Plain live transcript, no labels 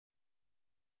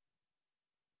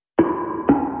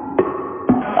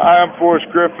Hi, I'm Forrest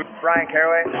Griffin. Brian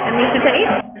Caraway. And Lisa Tate.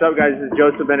 What's up, guys? This is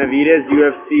Joseph Benavidez,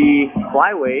 UFC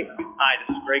flyweight. Hi,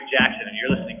 this is Greg Jackson, and you're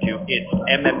listening to It's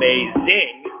MMA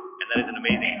Zing, and that is an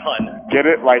amazing pun. Get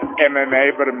it? Like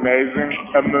MMA, but amazing?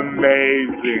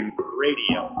 Amazing.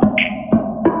 Radio.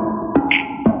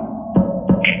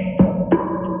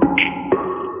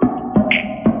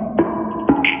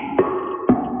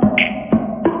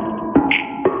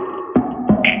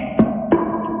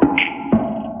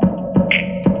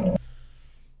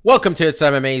 Welcome to It's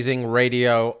Amazing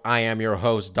Radio. I am your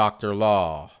host, Dr.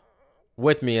 Law.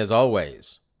 With me, as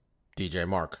always, DJ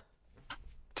Mark.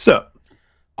 What's up?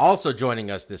 Also joining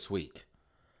us this week,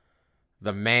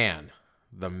 the man,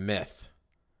 the myth,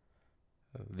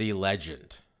 the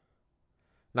legend.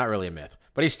 Not really a myth,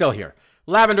 but he's still here.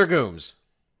 Lavender Gooms.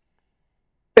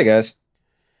 Hey, guys.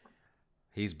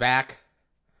 He's back.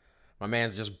 My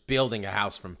man's just building a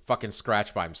house from fucking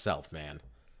scratch by himself, man.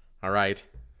 All right?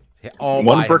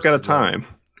 One brick at a time.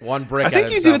 One brick at a time. I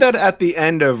think you do that at the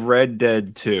end of Red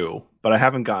Dead 2, but I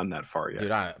haven't gotten that far yet. Dude,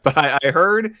 but I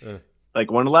heard like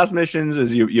one of the last missions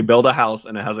is you build a house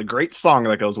and it has a great song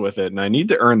that goes with it, and I need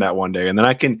to earn that one day, and then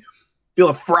I can feel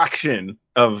a fraction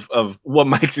of what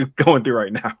Mike's going through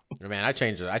right now. Man, I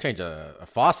changed a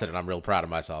faucet and I'm real proud of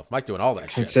myself. Mike doing all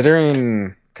that shit.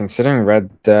 Considering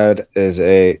Red Dead 2 is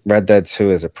a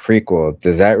prequel,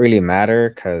 does that really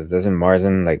matter? Because doesn't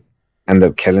Marsden like end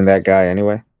up killing that guy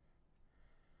anyway?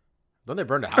 Don't they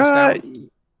burn the house down?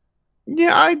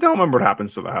 Yeah, I don't remember what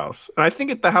happens to the house. And I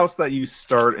think the house that you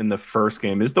start in the first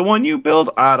game is the one you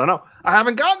build. I don't know. I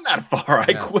haven't gotten that far.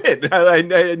 I quit. I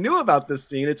knew about this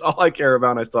scene. It's all I care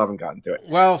about, and I still haven't gotten to it.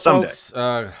 Well, someday. Folks,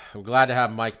 we're glad to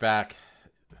have Mike back.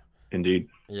 Indeed.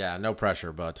 Yeah, no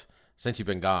pressure, but since you've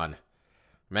been gone,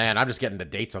 man, I'm just getting the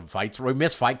dates of fights. We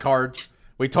missed fight cards.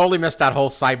 We totally missed that whole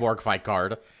Cyborg fight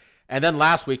card. And then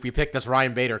last week, we picked this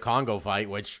Ryan Bader-Congo fight,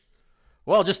 which,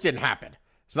 well, just didn't happen.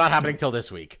 It's not happening till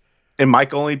this week. And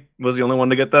Mike was the only one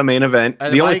to get the main event.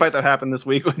 And the Mike, only fight that happened this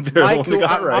week. Mike, I'm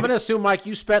going to assume, Mike,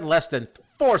 you spent less than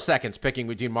 4 seconds picking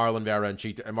between Marlon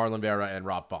Vera and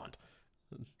Rob Font.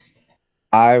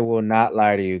 I will not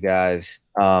lie to you guys.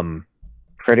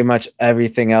 Pretty much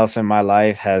everything else in my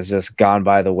life has just gone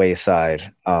by the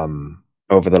wayside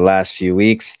over the last few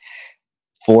weeks.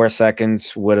 4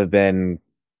 seconds would have been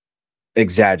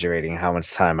exaggerating how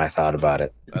much time I thought about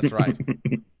it. That's right.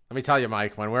 Let me tell you,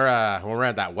 Mike, when we're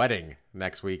at that wedding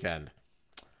next weekend,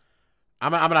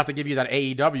 I'm gonna have to give you that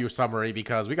AEW summary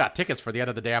because we got tickets for the end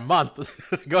of the damn month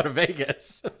to go to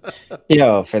Vegas.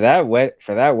 Yo, for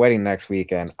that wedding next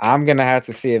weekend, I'm gonna have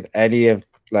to see if any of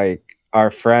like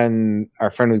our friend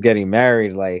who's getting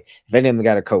married, like if any of them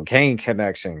got a cocaine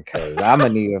connection, because I'm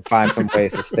gonna need to find some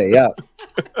place to stay up.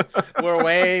 We're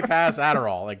way past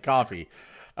Adderall and coffee.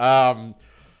 All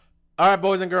right,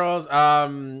 boys and girls.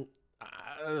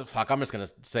 Fuck, I'm just gonna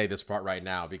say this part right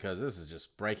now because this is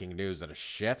just breaking news that is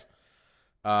shit.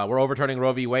 We're overturning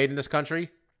Roe v. Wade in this country.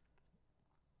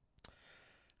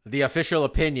 The official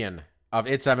opinion of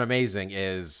It's Amazing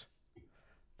is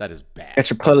that is bad. Get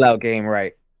your pull-out game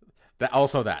right. But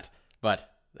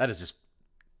that is just.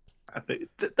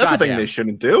 That's a thing they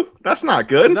shouldn't do. That's not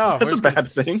good. No, that's a bad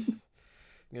thing. You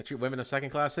gonna treat women as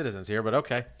second-class citizens here, but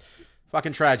okay.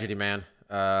 Fucking tragedy, man.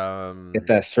 Get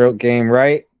that stroke game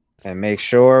right, and make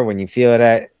sure when you feel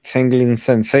that tingling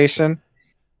sensation,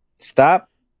 stop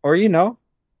or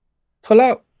pull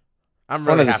out. I'm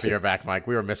really happy you're back, Mike.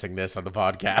 We were missing this on the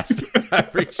podcast. I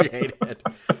appreciate it.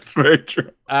 That's very true.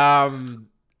 All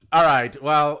right.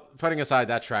 Well, putting aside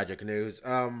that tragic news,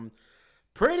 some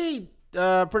pretty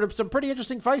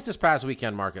interesting fights this past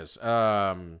weekend, Marcus.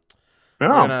 We're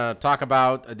gonna talk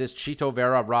about this Chito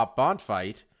Vera Rob Font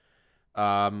fight,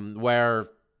 where,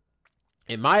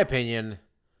 in my opinion,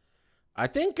 I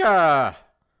think Chito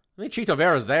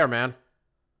Vera's there, man.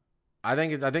 I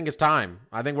think it's time.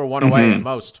 I think we're one away at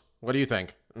most. What do you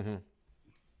think? Mm-hmm.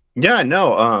 Yeah,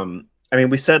 no. I mean,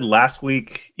 we said last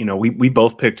week, we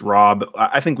both picked Rob.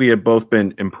 I think we had both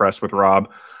been impressed with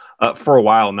Rob for a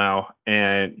while now,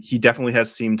 and he definitely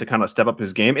has seemed to kind of step up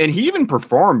his game, and he even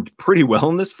performed pretty well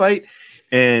in this fight.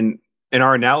 And in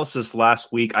our analysis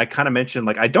last week, I kind of mentioned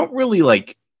I don't really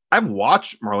I've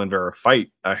watched Marlon Vera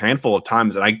fight a handful of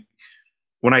times, and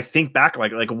when I think back,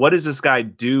 what does this guy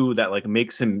do that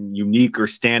makes him unique or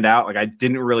stand out? I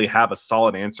didn't really have a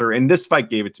solid answer, and this fight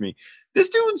gave it to me. This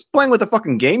dude's playing with a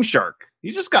fucking Game Shark.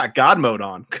 He's just got God mode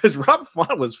on because Rob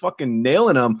Font was fucking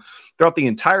nailing him throughout the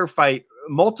entire fight.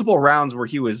 Multiple rounds where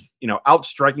he was,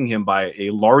 outstriking him by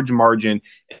a large margin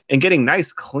and getting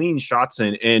nice, clean shots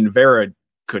in. And Vera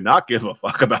could not give a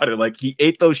fuck about it. He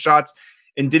ate those shots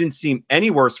and didn't seem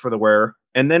any worse for the wearer,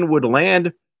 and then would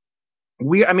land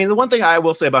the one thing I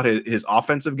will say about his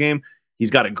offensive game,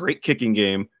 he's got a great kicking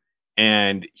game,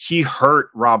 and he hurt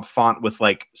Rob Font with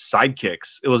like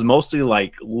sidekicks. It was mostly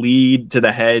like lead to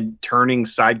the head turning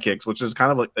sidekicks, which is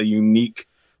kind of like a unique.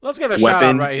 Let's give a shout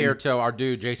out right here to our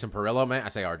dude Jason Perillo, man. I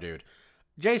say our dude,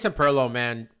 Jason Perillo,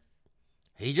 man.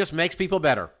 He just makes people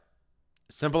better.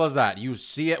 Simple as that. You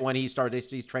see it when he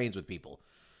trains with people,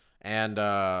 and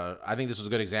I think this was a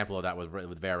good example of that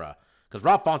with Vera, because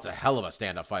Rob Font's a hell of a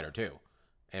stand-up fighter too,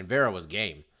 and Vera was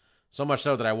game. So much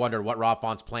so that I wondered what Rob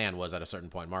Font's plan was at a certain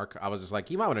point, Mark. I was just like,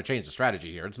 you might want to change the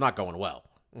strategy here. It's not going well.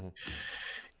 Mm-hmm.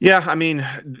 Yeah, I mean,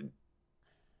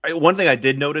 one thing I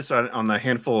did notice on the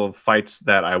handful of fights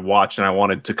that I watched and I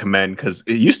wanted to commend, because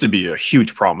it used to be a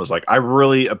huge problem, is like I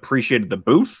really appreciated the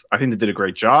booth. I think they did a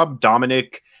great job.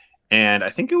 Dominic, and I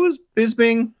think it was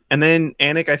Bisping, and then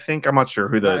Anik, I think. I'm not sure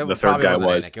who the third guy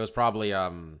was. Anik. It was probably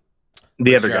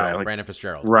the other guy. Like, Brandon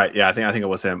Fitzgerald. Right, yeah, I think it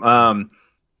was him.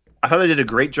 I thought they did a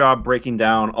great job breaking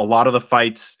down a lot of the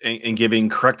fights and giving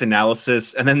correct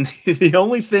analysis. And then the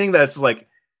only thing that's like,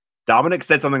 Dominic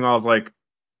said something, I was like,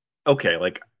 okay,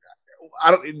 like,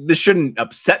 this shouldn't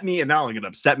upset me, and not only gonna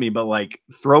upset me, but like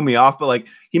throw me off. But like,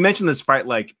 he mentioned this fight,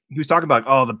 like he was talking about,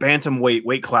 oh, the bantamweight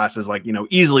weight class is like,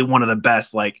 easily one of the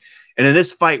best. Like, and in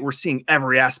this fight, we're seeing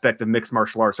every aspect of mixed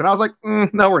martial arts. And I was like,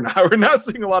 no, we're not. We're not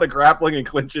seeing a lot of grappling and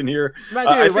clinching here.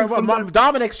 Man, dude,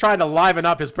 Dominic's trying to liven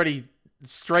up his pretty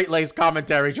straight-laced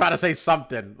commentary, trying to say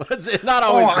something. It's not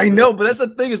always. I know, but that's the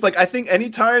thing. Is like, I think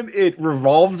anytime it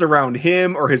revolves around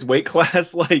him or his weight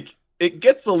class, like, it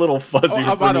gets a little fuzzy.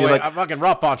 By the way, like, fucking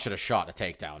Rob Font should have shot a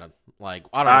takedown. Like,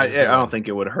 I don't think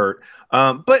it would hurt.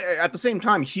 But at the same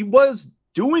time, he was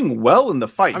doing well in the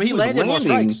fight. I mean, he landed more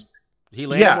strikes. He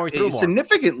landed more. He threw more.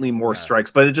 Significantly more strikes.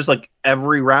 But it's just like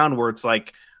every round where it's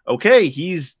like, okay,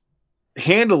 he's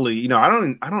handily, I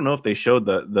don't know if they showed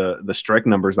the strike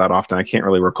numbers that often. I can't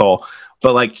really recall,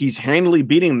 but like, he's handily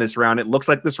beating this round. It looks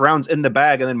like this round's in the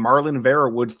bag, and then Marlon Vera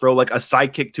would throw like a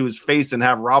sidekick to his face and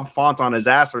have Rob Font on his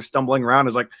ass or stumbling around.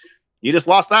 Is like, you just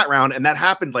lost that round. And that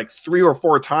happened like 3 or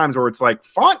 4 times where it's like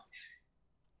Font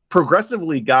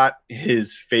progressively got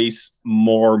his face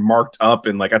more marked up,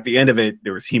 and like at the end of it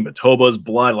there was hematomas,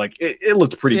 blood. Like it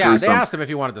looked pretty gruesome. They asked him if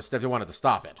he wanted to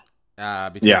stop it.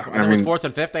 I mean, it was 4th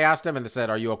and 5th. They asked him, and they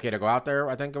said, "Are you okay to go out there?"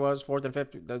 I think it was 4th and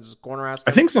 5th. The corner asked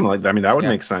him. I think something like that. I mean, that would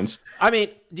make sense. I mean,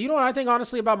 do you know what I think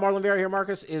honestly about Marlon Vera here,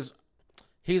 Marcus? Is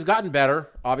he's gotten better,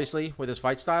 obviously, with his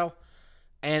fight style.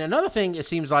 And another thing, it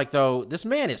seems like though, this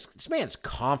man's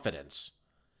confidence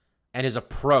and his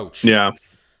approach. Yeah.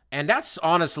 And that's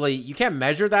honestly, you can't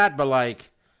measure that, but like,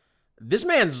 this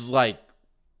man's like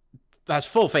has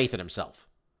full faith in himself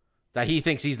that he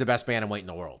thinks he's the best bantamweight in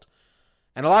the world.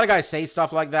 And a lot of guys say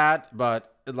stuff like that,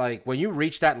 but like when you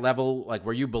reach that level, like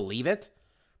where you believe it,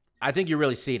 I think you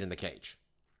really see it in the cage.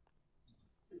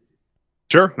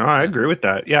 Sure. No, I agree with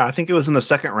that. Yeah, I think it was in the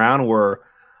second round where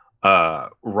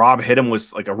Rob hit him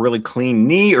with like a really clean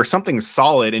knee or something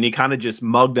solid, and he kind of just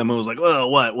mugged him and was like, "Oh,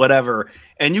 whatever."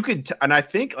 And you could, and I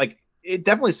think like it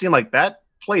definitely seemed like that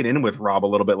played in with Rob a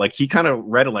little bit. Like he kind of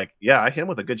read it like, yeah, I hit him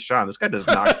with a good shot. This guy does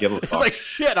not give a fuck. It's like,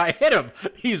 shit, I hit him.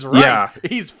 He's right. Yeah.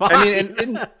 He's fine. I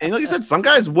mean, and like I said, some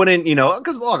guys wouldn't,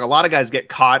 because look, a lot of guys get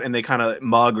caught and they kind of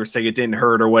mug or say it didn't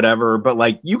hurt or whatever. But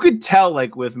like you could tell,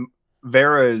 like with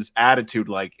Vera's attitude,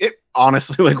 like it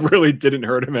honestly like really didn't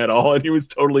hurt him at all, and he was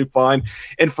totally fine.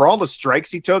 And for all the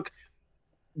strikes he took,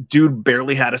 dude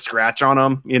barely had a scratch on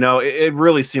him. It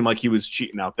really seemed like he was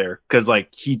cheating out there, because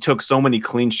like he took so many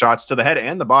clean shots to the head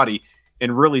and the body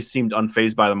and really seemed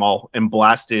unfazed by them all, and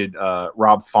blasted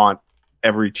Rob Font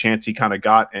every chance he kind of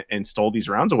got, and stole these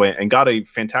rounds away and got a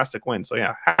fantastic win. So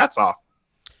yeah, hats off.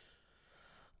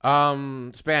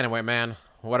 Spanaway, man.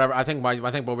 Whatever. I think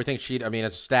what we think Cheeto, I mean,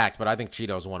 it's stacked, but I think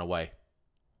Cheeto's one away.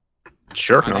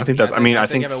 Sure. I think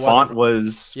Font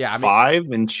was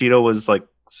 5 and Cheeto was like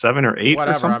 7 or 8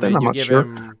 or something. I'm not sure.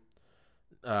 Him,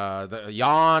 the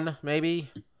Jan,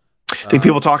 maybe. I think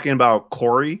people talking about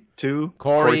Corey too.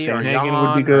 Corey Sandhagen Jan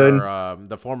would be good. Or,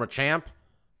 the former champ,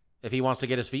 if he wants to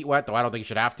get his feet wet, though I don't think he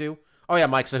should have to. Oh yeah,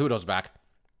 Mike Cejudo's back.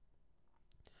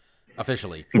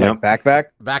 Officially. Yeah. Back.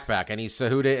 And he's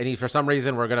Cejudo, and for some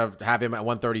reason we're gonna have him at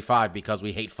 135 because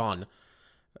we hate fun.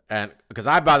 And because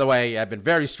I, by the way, have been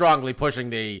very strongly pushing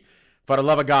for the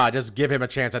love of God, just give him a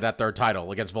chance at that 3rd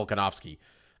title against Volkanovski.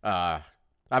 I've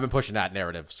been pushing that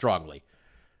narrative strongly,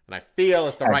 and I feel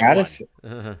it's the right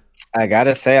one. I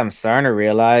gotta say, I'm starting to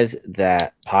realize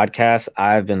that podcasts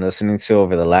I've been listening to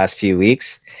over the last few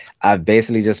weeks, I've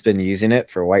basically just been using it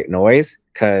for white noise,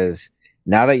 because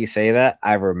now that you say that,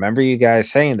 I remember you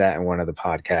guys saying that in one of the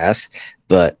podcasts,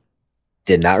 but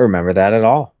did not remember that at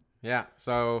all. Yeah,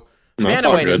 so No, it's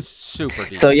all Bantamweight good. is super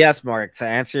deep. So yes, Mark, to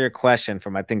answer your question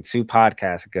from I think 2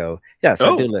 podcasts ago, yes,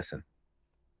 I do listen.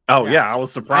 Oh Yeah. yeah, I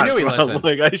was surprised. I knew he I was listened.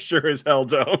 like, I sure as hell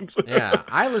don't. Yeah,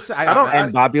 I listen. I don't-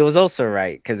 And Bobby was also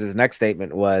right because his next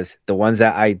statement was the ones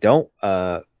that I don't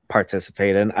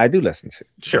participate in, I do listen to.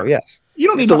 Sure. So, yes. You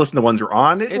don't need to listen to ones we're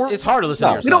on. It's hard to listen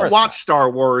No, to We yourself. don't watch Star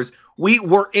Wars.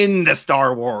 We're in the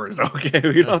Star Wars. Okay,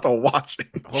 we don't have to watch it.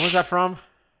 What was that from?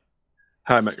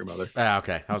 How I Met Your Mother.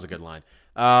 Okay, that was a good line.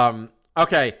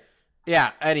 Okay,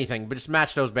 yeah, anything, but just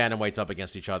match those bantamweights up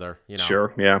against each other. You know,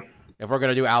 Sure. Yeah. if we're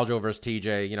gonna do Aljo versus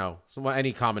TJ, you know,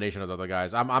 any combination of the other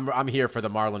guys, I'm here for the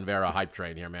Marlon Vera hype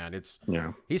train here, man. He's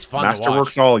fun to watch.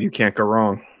 Masterworks all. You can't go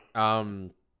wrong. All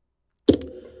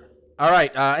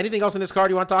right. Anything else in this card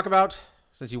you want to talk about?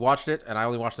 Since you watched it, and I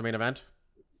only watched the main event.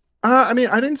 I mean,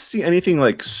 I didn't see anything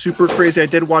like super crazy. I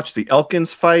did watch the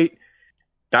Elkins fight.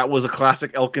 That was a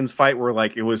classic Elkins fight where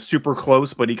like it was super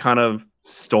close, but he kind of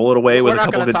stole it away with a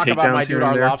couple of good takedowns. We're not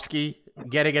going to talk about my dude Arlovsky Arlovsky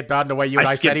getting it done the way you and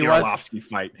I said he was. Arlovsky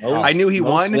fight. Most- I knew he most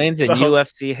won. wins in so-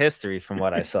 UFC history, from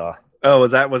what I saw. Oh,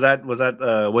 was that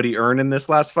what he earned in this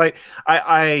last fight?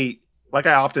 I like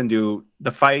I often do.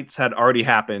 The fights had already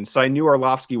happened, so I knew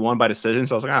Arlovsky won by decision.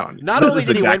 So I was like, I don't. Not this only is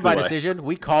did he win exactly by why. decision,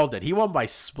 we called it. He won by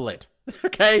split.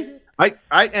 Okay.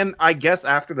 I guess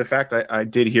after the fact, I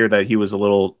did hear that he was a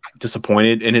little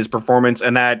disappointed in his performance,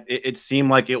 and that it seemed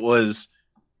like it was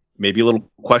maybe a little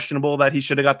questionable that he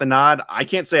should have got the nod. I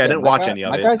can't say I didn't watch any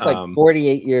of it. My guy's like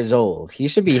 48 years old. He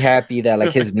should be happy that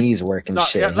like his knees work and No,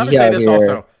 shit. yeah, let me He say out this here-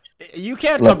 also. You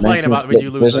can't Look, complain mental about when you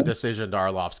split lose a vision. decision to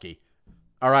Arlovsky.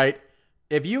 All right?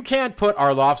 If you can't put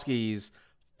Arlovsky's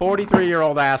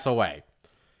 43-year-old ass away,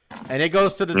 and it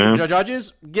goes to the Yeah.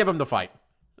 judges, give him the fight.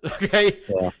 Okay?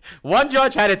 Yeah. One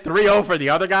judge had it 3-0 for the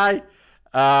other guy.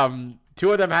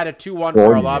 Two of them had it 2-1 for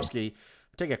Boring. Arlovsky.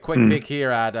 Take a quick peek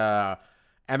here at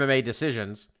MMA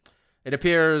decisions. It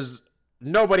appears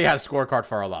nobody had a scorecard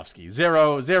for Arlovsky.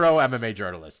 Zero MMA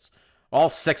journalists. All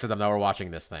 6 of them that were watching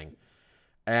this thing.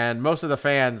 And most of the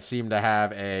fans seem to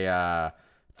have a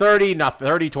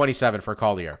 30-27 for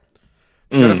Collier.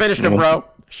 Should have finished him, bro.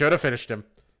 Should have finished him.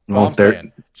 That's all I'm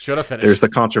saying. Should have finished. There's the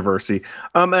controversy.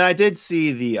 And I did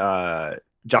see the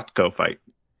Jotko fight.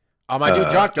 Oh, my dude,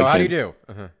 Jotko, how do you do?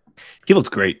 He looks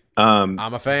great. I'm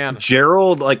a fan.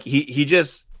 Gerald, like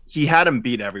he had him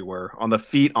beat everywhere, on the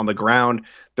feet, on the ground.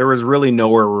 There was really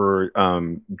nowhere where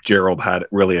Gerald had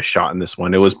really a shot in this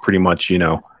one. It was pretty much,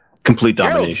 complete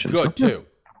domination. Gerald's good, too.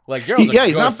 Like, Gerald's Yeah, a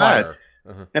he's good not bad. fighter.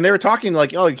 And they were talking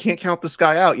like, oh, you can't count this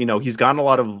guy out. He's gotten a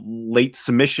lot of late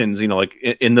submissions, like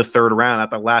in the third round at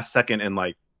the last second. And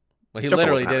like, Well, he Jotko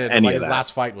literally wasn't did it. any Like, of his that.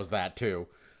 last fight was that, too.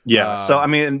 yeah. So, I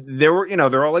mean, there were,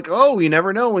 they're all like, oh, you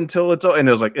never know until it's, and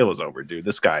it was like, it was over, dude.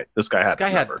 This guy had This guy his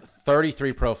had number.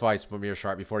 33 pro fights, Amir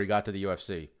Sharp, before he got to the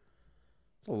UFC.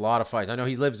 It's a lot of fights. I know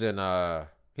he lives in the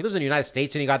United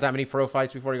States, and he got that many pro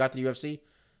fights before he got to the UFC.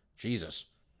 Jesus,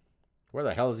 where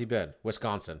the hell has he been?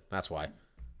 Wisconsin. That's why.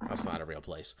 That's not a real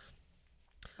place.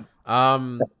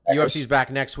 UFC's back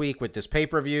next week with this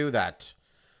pay-per-view that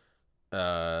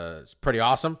is pretty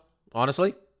awesome,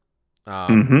 honestly. We're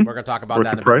going to talk about Worth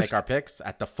that the and price. make our picks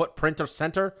at the Footprint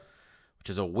Center, which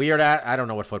is a weird I don't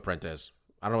know what Footprint is.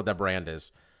 I don't know what that brand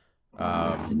is.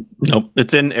 Nope.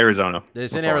 It's in Arizona.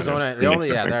 It's That's in all I Arizona. know. The Phoenix,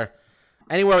 only, I think. they're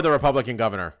anywhere with a Republican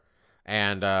governor,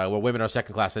 and where women are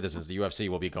second-class citizens. The UFC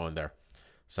will be going there.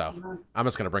 So I'm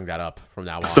just going to bring that up from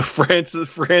now on. So France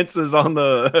is on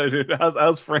the.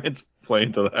 How's France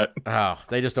playing to that? Oh,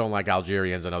 they just don't like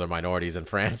Algerians and other minorities in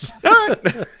France.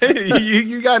 Hey,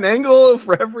 you got an angle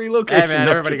for every location. Hey man,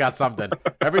 don't everybody you? got something.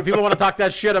 People want to talk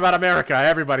that shit about America.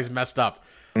 Everybody's messed up.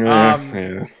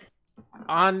 Yeah.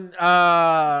 On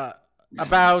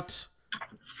about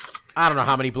I don't know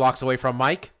how many blocks away from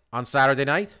Mike on Saturday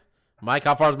night. Mike,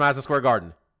 how far is Madison Square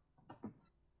Garden?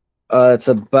 It's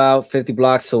about 50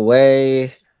 blocks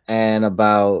away and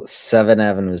about 7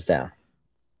 avenues down.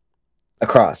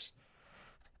 Across.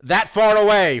 That far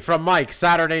away from Mike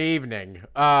Saturday evening.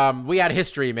 We had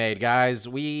history made, guys.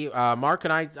 We Mark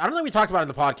and I don't think we talked about it in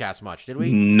the podcast much, did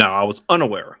we? No, I was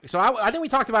unaware. So I think we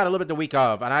talked about it a little bit the week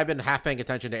of, and I've been half paying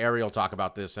attention to Ariel talk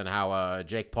about this and how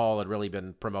Jake Paul had really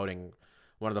been promoting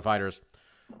one of the fighters.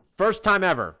 First time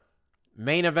ever,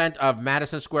 main event of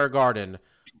Madison Square Garden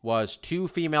was 2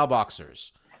 female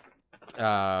boxers.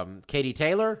 Katie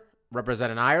Taylor,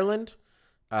 representing Ireland.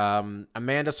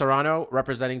 Amanda Serrano,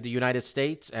 representing the United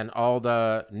States and all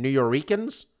the New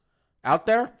Yorkers out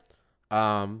there.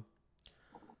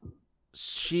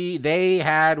 They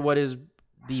had what is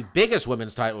the biggest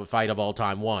women's title fight of all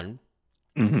time, won.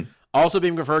 Mhm. Also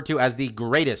being referred to as the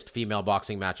greatest female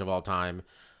boxing match of all time.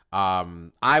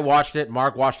 I watched it.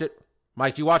 Mark watched it.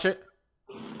 Mike, did you watch it?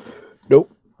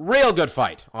 Nope. Real good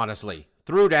fight, honestly.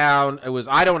 Threw down. It was.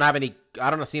 I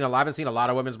haven't seen a lot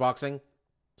of women's boxing,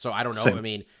 so I don't know. Same. I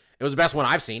mean, it was the best one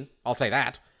I've seen. I'll say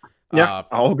that. Yeah,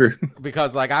 I'll agree.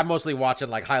 Because like I'm mostly watching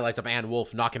like highlights of Ann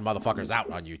Wolf knocking motherfuckers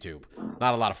out on YouTube.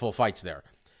 Not a lot of full fights there.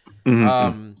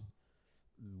 Mm-hmm.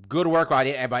 Good work by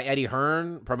Eddie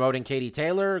Hearn promoting Katie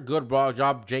Taylor. Good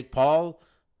job Jake Paul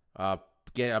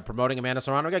promoting Amanda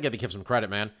Serrano. I gotta give the kid some credit,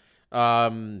 man.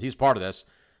 He's part of this.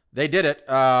 They did it.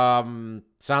 Sounds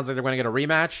like they're going to get a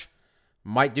rematch.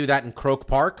 Might do that in Croke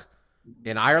Park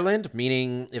in Ireland,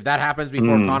 meaning if that happens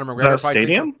before Conor McGregor fights.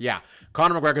 Stadium? Yeah.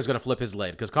 Conor McGregor's going to flip his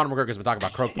lid because Conor McGregor's been talking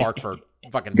about Croke Park for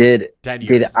fucking 10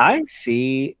 years.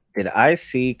 Did I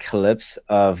see clips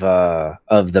of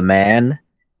the man,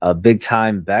 big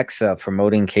time Bex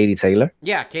promoting Katie Taylor?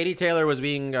 Yeah, Katie Taylor was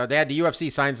being they had the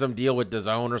UFC sign some deal with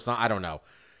DAZN or something, I don't know,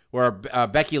 where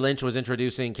Becky Lynch was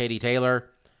introducing Katie Taylor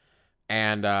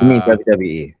and You mean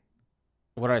WWE?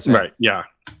 What did I say? Right, yeah.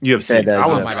 UFC.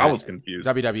 I was confused.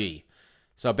 WWE.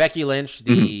 So Becky Lynch,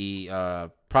 the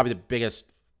probably the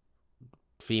biggest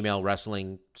female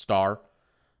wrestling star.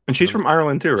 And she's from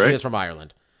Ireland too, right? She is from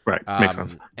Ireland. Right, makes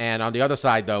sense. And on the other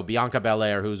side, though, Bianca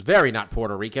Belair, who's very not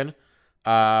Puerto Rican,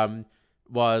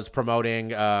 was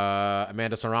promoting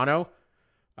Amanda Serrano.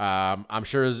 I'm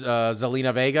sure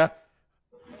Zelina Vega,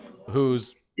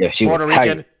 who's Puerto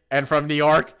Rican and from New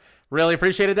York, really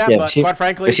appreciated that. But quite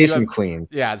frankly, she's from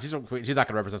Queens. Yeah, she's from Queens. She's not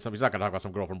going to represent something. She's not going to talk about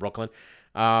some girl from Brooklyn.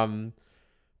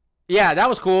 Yeah, that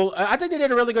was cool. I think they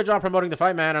did a really good job promoting the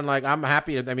fight, man. And like, I'm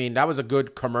happy. I mean, that was a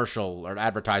good commercial or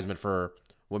advertisement for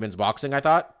women's boxing, I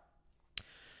thought.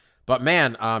 But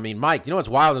man, I mean, Mike, you know what's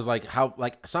wild is like how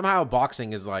like somehow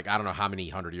boxing is like I don't know how many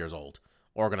 100 years old,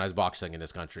 organized boxing in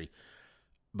this country.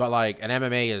 But like an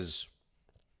MMA is,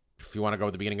 if you want to go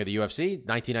at the beginning of the UFC,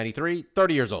 1993,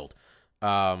 30 years old.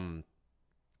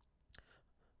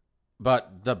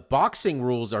 But the boxing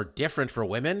rules are different for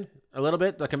women a little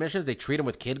bit. The commissions, they treat them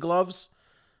with kid gloves.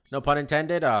 No pun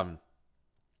intended.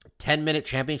 10-minute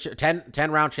championship,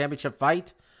 10 round championship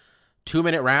fight,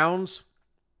 2-minute rounds.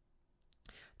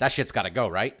 That shit's got to go,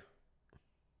 right?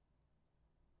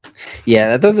 Yeah,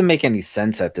 that doesn't make any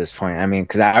sense at this point. I mean,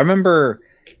 because I remember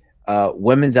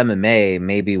women's MMA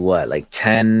maybe like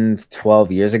 10,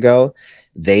 12 years ago,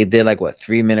 they did like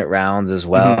 3-minute rounds as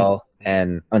well.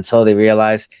 And until they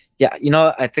realized, yeah,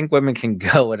 I think women can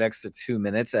go an extra 2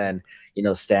 minutes and,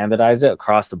 standardize it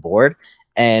across the board.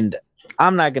 And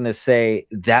I'm not going to say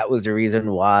that was the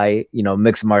reason why,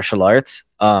 mixed martial arts,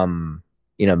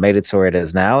 made it to where it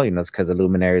is now. It's because of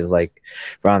luminaries like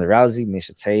Ronda Rousey,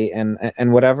 Miesha Tate,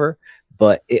 and whatever.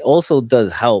 But it also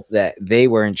does help that they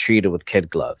weren't treated with kid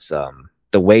gloves.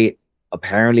 The way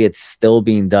apparently it's still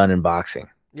being done in boxing.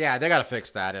 Yeah, they got to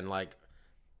fix that. And like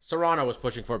Serrano was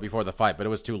pushing for it before the fight, but it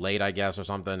was too late, I guess, or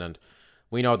something. And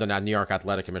we know the New York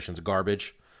Athletic Commission's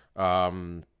garbage.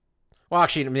 Well,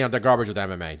 actually, they're garbage with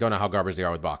MMA. Don't know how garbage they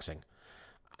are with boxing.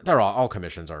 They're all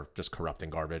commissions are just corrupt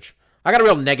and garbage. I got a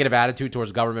real negative attitude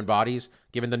towards government bodies,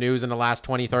 given the news in the last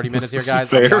 20, 30 minutes here,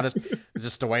 guys. I'll be honest. It's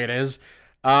just the way it is.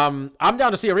 I'm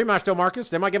down to see a rematch, though, Marcus.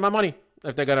 They might get my money.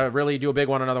 If they're going to really do a big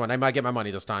one, another one, they might get my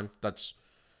money this time. That's,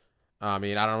 I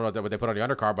mean, I don't know what they put on the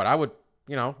undercard, but I would,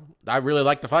 I really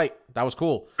liked the fight. That was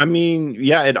cool. I mean,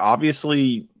 yeah, it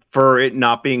obviously, for it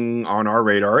not being on our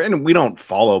radar, and we don't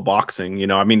follow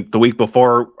boxing, I mean, the week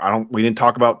before, we didn't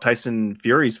talk about Tyson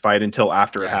Fury's fight until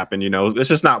after it happened, it's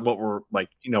just not what we're like,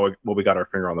 what we got our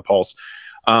finger on the pulse.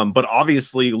 But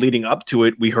obviously leading up to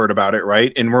it, we heard about it,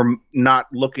 right? And we're not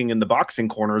looking in the boxing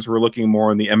corners, we're looking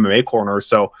more in the MMA corner.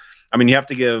 So, I mean, you have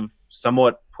to give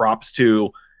somewhat props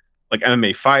to like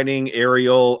MMA fighting,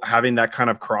 Ariel, having that kind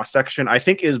of cross section, I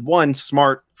think is one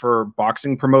smart for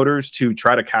boxing promoters to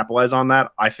try to capitalize on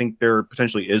that. I think there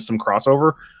potentially is some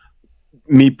crossover.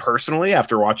 Me personally,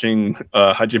 after watching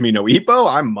Hajime no Ippo,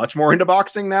 I'm much more into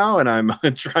boxing now, and I'm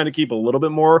trying to keep a little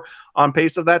bit more on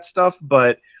pace of that stuff.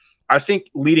 But I think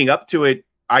leading up to it,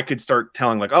 I could start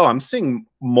telling like, oh, I'm seeing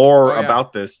more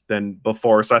about this than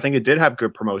before. So I think it did have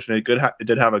good promotion. It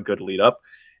did have a good lead up.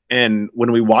 And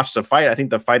when we watched the fight, I think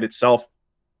the fight itself,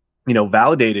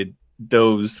 validated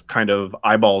those kind of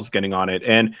eyeballs getting on it.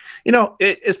 And,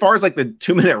 as far as like the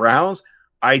 2-minute rounds,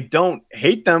 I don't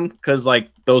hate them because like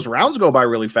those rounds go by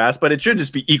really fast, but it should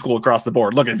just be equal across the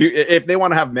board. Look, if they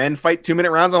want to have men fight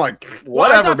 2-minute rounds, I'm like,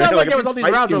 whatever. Well, I felt like there was all these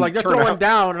rounds where like they're throwing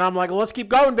down, and I'm like, well, let's keep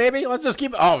going, baby. Let's just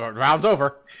keep. Oh, round's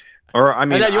over. Or I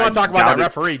mean, and then you want to talk about that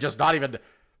referee just not even.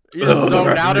 You just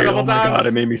zoned out a couple times. God,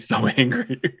 it made me so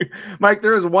angry. Mike,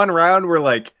 there was one round where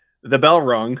like the bell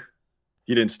rung,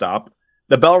 he didn't stop.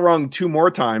 The bell rung 2 more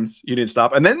times. You didn't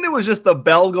stop. And then there was just the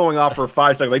bell going off for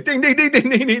 5 seconds, like ding, ding, ding, ding,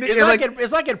 ding, ding.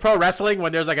 It's like in pro wrestling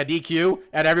when there's like a DQ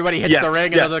and everybody hits the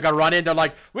ring and there's like a run in. They're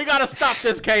like, we got to stop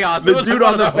this chaos. The dude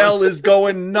on the bell is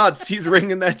going nuts. He's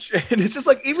ringing that shit. And it's just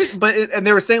like, and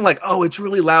they were saying like, oh, it's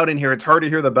really loud in here. It's hard to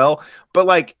hear the bell. But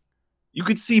like, you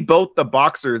could see both the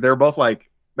boxers. They're both like,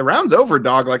 the round's over,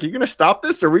 dog. Like, are you going to stop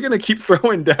this or are we going to keep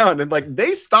throwing down? And like,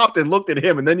 they stopped and looked at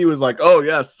him. And then he was like, oh,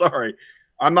 yeah, sorry.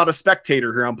 I'm not a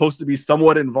spectator here. I'm supposed to be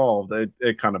somewhat involved.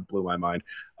 It kind of blew my mind.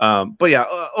 But yeah,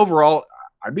 overall,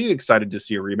 I'd be excited to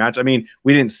see a rematch. I mean,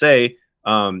 we didn't say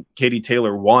Katie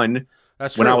Taylor won.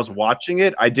 That's true. When I was watching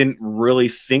it, I didn't really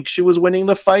think she was winning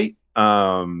the fight.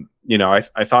 I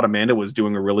thought Amanda was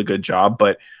doing a really good job,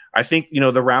 but I think,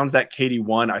 the rounds that Katie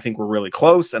won, I think were really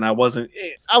close. And I was just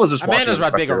Amanda's watching. Amanda's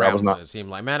had bigger rounds. It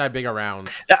seemed like Amanda had bigger rounds.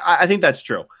 I think that's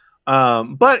true.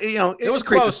 But it was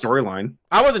close. A storyline.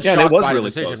 I wasn't shocked by the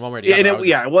decision one way or the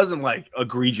other. It wasn't like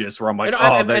egregious where I'm like,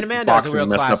 and Amanda has a real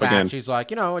class act. She's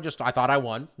like, I thought I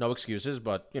won, no excuses,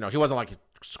 but she wasn't like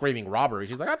screaming robbery.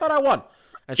 She's like, I thought I won.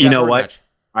 And she what?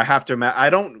 I have to admit,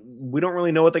 we don't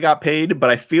really know what they got paid, but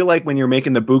I feel like when you're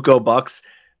making the buco bucks,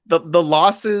 the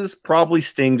losses probably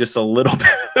sting just a little bit.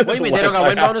 What do you mean they don't got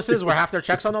win bonuses where half their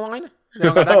checks on the line? They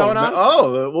don't got that going on?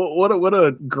 Oh, what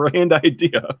a grand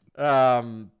idea.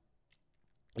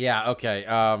 Yeah, okay.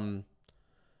 And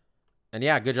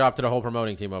yeah, good job to the whole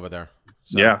promoting team over there.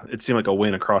 So, yeah, it seemed like a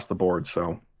win across the board,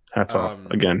 so hats off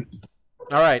again.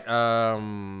 All right.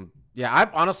 Yeah,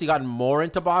 I've honestly gotten more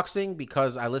into boxing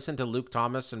because I listened to Luke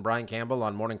Thomas and Brian Campbell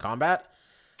on Morning Combat.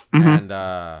 Mm-hmm.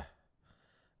 And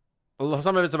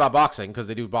some of it's about boxing because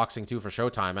they do boxing too for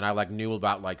Showtime, and I knew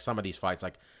about some of these fights,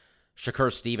 like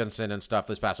Shakur Stevenson and stuff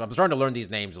this past. I'm starting to learn these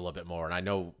names a little bit more, and I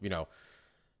know,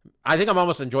 I think I'm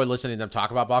almost enjoying listening to them talk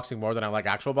about boxing more than I like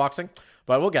actual boxing,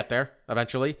 but we'll get there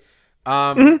eventually.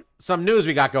 Some news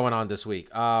we got going on this week.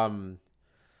 Couple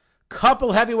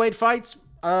heavyweight fights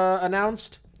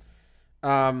announced.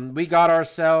 We got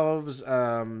ourselves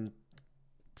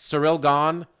Cyril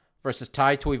Gane versus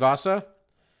Tai Tuivasa.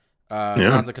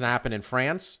 Sounds like it can happen in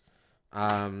France.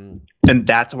 And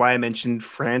that's why I mentioned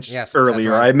France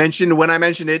earlier. Right. When I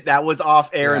mentioned it, that was off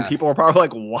air, and people were probably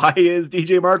like, why is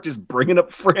DJ Mark just bringing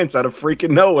up France out of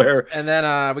freaking nowhere? And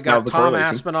then we got Tom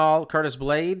Aspinall, Curtis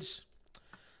Blades.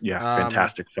 Yeah,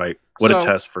 fantastic fight. What a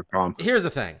test for Tom. Here's the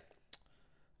thing.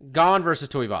 Gane versus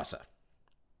Tuivasa.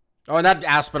 Oh, and that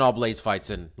Aspinall Blades fight's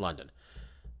in London.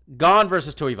 Gane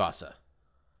versus Tuivasa.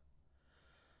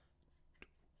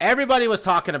 Everybody was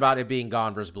talking about it being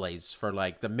Gane versus Blades for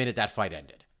the minute that fight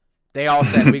ended. They all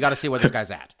said, we got to see where this guy's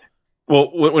at.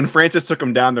 Well, when Francis took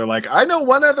him down, they're like, I know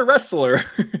one other wrestler.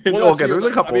 Well, okay, there's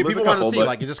a couple. People want to see,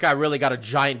 is this guy really got a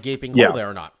giant gaping hole there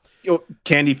or not?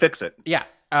 Can he fix it? Yeah.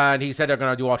 And he said they're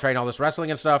going to do all this wrestling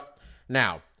and stuff.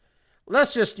 Now,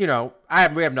 let's just, we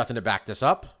have nothing to back this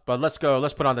up, but let's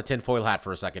put on the tinfoil hat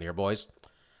for a second here, boys.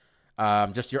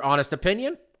 Just your honest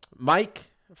opinion. Mike,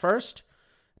 first.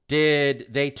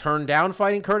 Did they turn down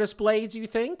fighting Curtis Blades, you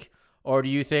think? Or do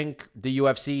you think the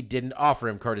UFC didn't offer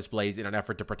him Curtis Blades in an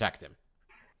effort to protect him?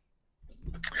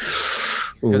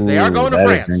 Because they are going to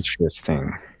France. That is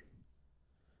interesting.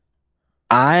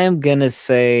 I'm going to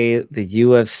say the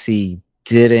UFC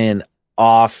didn't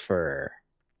offer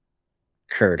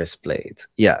Curtis Blades.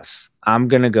 Yes, I'm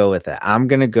going to go with that. I'm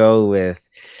going to go with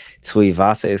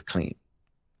Tuivasa is clean.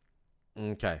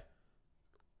 Okay.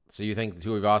 So you think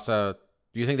Tuivasa...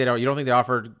 You don't think they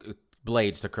offered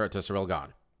Blades to Cyril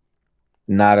Gane?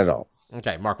 Not at all.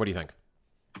 Okay, Mark, what do you think?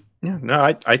 Yeah,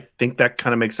 no, I think that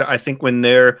kind of makes sense. I think when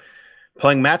they're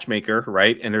playing matchmaker,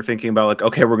 right, and they're thinking about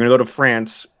okay, we're going to go to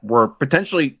France, we're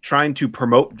potentially trying to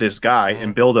promote this guy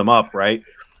and build him up, right?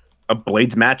 A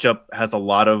Blades matchup has a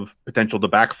lot of potential to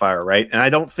backfire, right? And I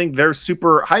don't think they're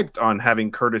super hyped on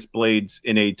having Curtis Blades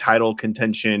in a title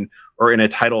contention or in a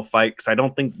title fight because I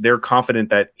don't think they're confident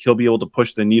that he'll be able to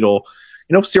push the needle.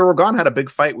 Cyril Gane had a big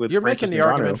fight with. You're Francis making the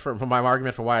Ngannou. argument for my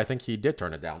argument for why I think he did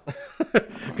turn it down,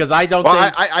 because I don't think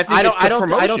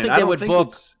I don't think they would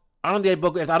book. I don't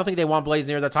think they want Blades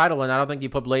near the title, and I don't think you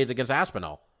put Blades against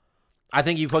Aspinall. I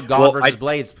think you put Gane versus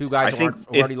Blades, two guys who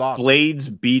already lost. Blades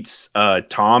beats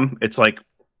Tom, it's like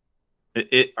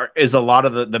it is a lot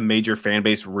of the major fan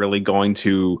base really going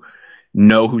to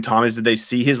know who Tom is? Did they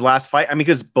see his last fight? I mean,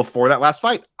 because before that last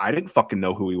fight, I didn't fucking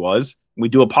know who he was. We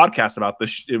do a podcast about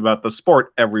the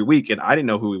sport every week, and I didn't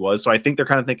know who he was. So I think they're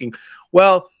kind of thinking,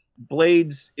 well,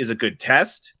 Blades is a good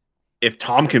test. If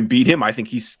Tom can beat him, I think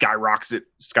he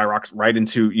skyrockets right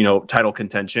into title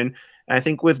contention. And I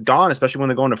think with Gane, especially when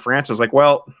they're going to France, I was like,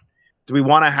 well, do we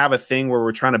want to have a thing where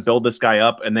we're trying to build this guy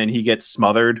up and then he gets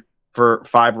smothered for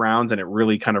 5 rounds and it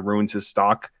really kind of ruins his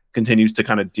stock, continues to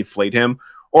kind of deflate him,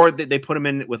 or they put him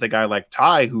in with a guy like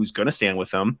Ty who's going to stand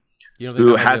with him,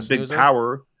 who has big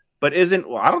power, but isn't.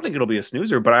 Well, I don't think it'll be a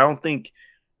snoozer, but I don't think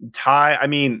Ty. I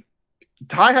mean,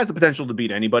 Ty has the potential to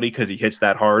beat anybody because he hits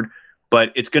that hard,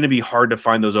 but it's going to be hard to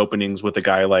find those openings with a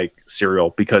guy like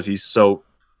Cyril because he's so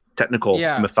technical,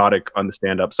 methodic on the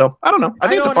stand-up. So I don't know. I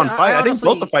think it's a fun fight. I think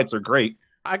both the fights are great.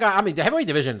 The heavyweight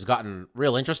division's gotten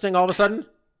real interesting all of a sudden.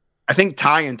 I think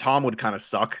Ty and Tom would kind of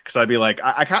suck because I'd be like,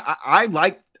 I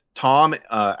like Tom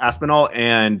Aspinall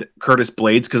and Curtis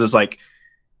Blades because it's like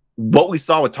what we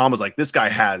saw with Tom was like this guy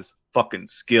has fucking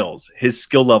skills. His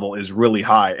skill level is really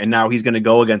high, and now he's going to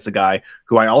go against a guy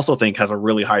who I also think has a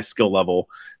really high skill level.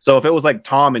 So if it was like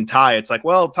Tom and Ty, it's like,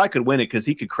 well, Ty could win it because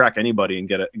he could crack anybody and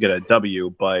get a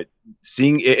W. But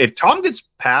seeing if Tom gets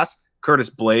past Curtis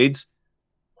Blades,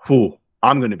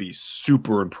 I'm going to be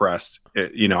super impressed.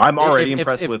 I'm already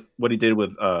impressed with what he did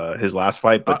with his last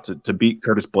fight, but to beat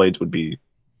Curtis Blades would be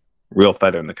real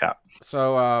feather in the cap.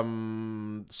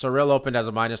 So Cyril opened as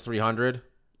a -300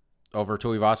 over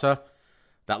Tuivasa.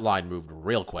 That line moved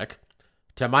real quick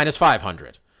to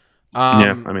 -500.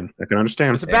 I mean, I can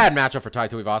understand. It's a bad matchup for Tai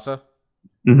Tuivasa.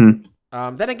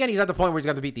 Mm-hmm. Then again, he's at the point where he's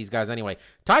got to beat these guys anyway.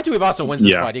 Tai Tuivasa wins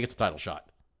this fight, he gets a title shot.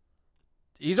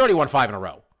 He's already won 5 in a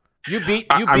row. You beat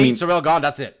Cyril Gane,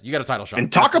 that's it. You got a title shot. And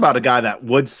talk about a guy that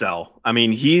would sell. I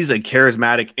mean, he's a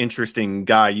charismatic, interesting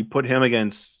guy. You put him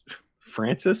against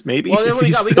Francis, maybe. Well,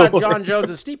 we got John Jones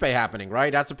and Stipe happening,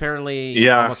 right? That's apparently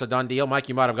almost a done deal. Mike,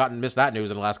 you might have missed that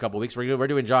news in the last couple of weeks. We're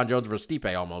doing John Jones versus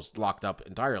Stipe almost locked up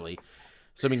entirely,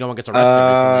 assuming no one gets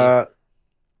arrested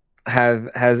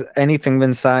recently. Has anything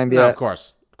been signed yet? No, of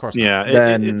course not. Yeah,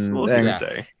 it's a little thing to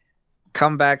say.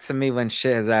 Come back to me when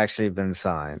shit has actually been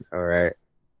signed. All right.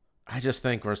 I just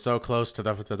think we're so close to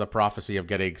the prophecy of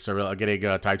getting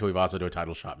Tai Tuivasa to a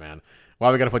title shot, man. Why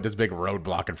are we gonna put this big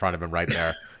roadblock in front of him right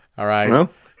there? All right, well,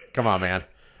 come on, man.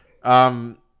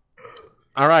 All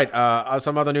right.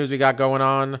 Some other news we got going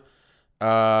on.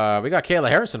 We got Kayla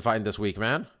Harrison fighting this week,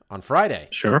 man, on Friday.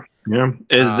 Sure. Yeah.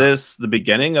 Is this the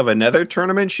beginning of another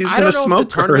tournament she's going to smoke? I don't know if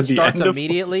the tournament starts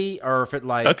immediately or if it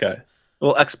okay, a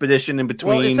little expedition in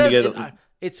between. Well, it says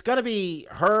it's going to be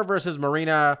her versus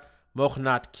Marina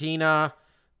Mokhnatkina.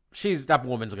 That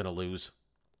woman's going to lose.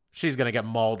 She's going to get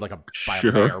mauled by a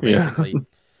bear, basically.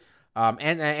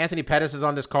 And Anthony Pettis is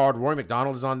on this card. Rory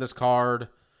McDonald is on this card.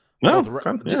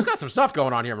 Just got some stuff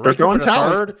going on here. Ray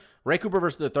Cooper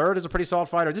versus the third is a pretty solid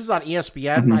fighter. This is on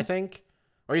ESPN, I think,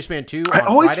 or ESPN 2. I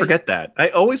always forget that. I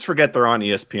always forget they're on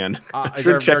ESPN.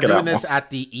 They're doing this at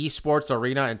the eSports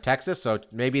Arena in Texas, so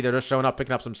maybe they're just showing up,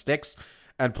 picking up some sticks,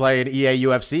 and playing EA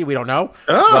UFC. We don't know.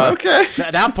 Okay.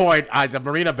 At that point, the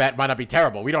Marina bet might not be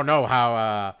terrible. We don't know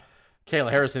how Kayla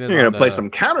Harrison is. You're going to play some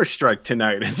Counter-Strike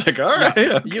tonight. It's like, all right.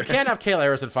 Okay. You can't have Kayla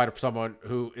Harrison fight someone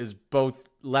who is both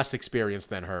less experienced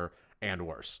than her and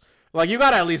worse. Like, you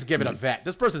got to at least give it a vet.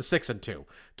 This person's 6-2.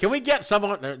 Can we get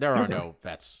someone? There are no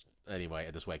vets anyway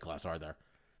at this weight class, are there?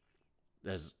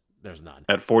 There's none.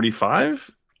 At 45?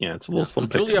 Yeah, it's a little slim.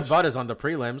 Julia Budd is on the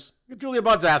prelims. Get Julia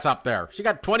Budd's ass up there. She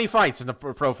got 20 fights in the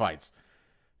pro fights.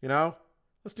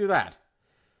 Let's do that.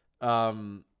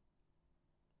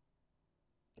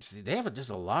 See, they have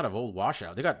just a lot of old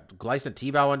washout. They got Gleison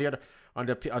Tebow on the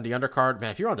undercard.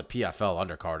 Man, if you're on the PFL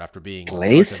undercard after being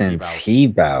Gleison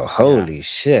Tebow, holy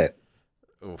shit.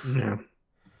 Oof. Yeah.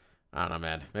 I don't know,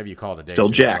 man. Maybe you call it a day. Still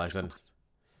jacked.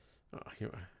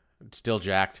 Still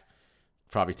jacked.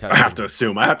 Probably. I have to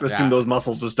assume those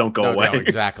muscles just don't go away. No,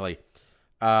 exactly.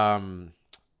 The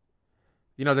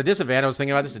disadvantage I was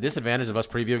thinking about this. The disadvantage of us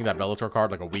previewing that Bellator card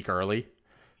like a week early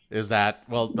is that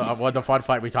the fun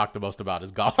fight we talked the most about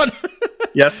is gone.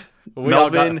 Yes,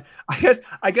 Melvin.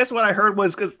 I guess what I heard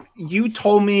was because you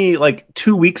told me like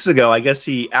 2 weeks ago. I guess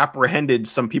he apprehended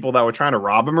some people that were trying to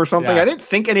rob him or something. Yeah. I didn't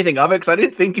think anything of it because I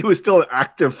didn't think he was still an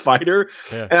active fighter,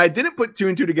 and I didn't put 2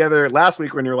 and 2 together last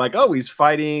week when you're like, oh, he's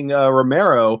fighting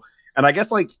Romero, and I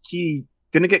guess like he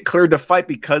didn't get cleared to fight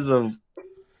because of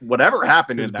whatever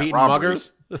happened in that robbery.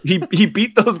 Muggers? he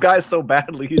beat those guys so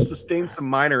badly he sustained some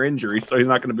minor injuries, so he's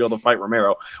not going to be able to fight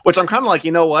Romero. Which I'm kind of like,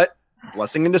 you know what?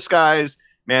 Blessing in disguise,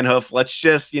 Manhoof. Let's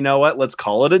just, let's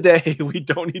call it a day. We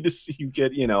don't need to see you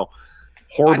get,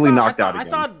 horribly knocked out again. I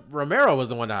thought Romero was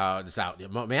the one that's out.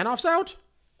 Manhoff's out?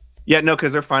 Yeah, no,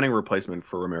 because they're finding a replacement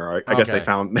for Romero. I guess they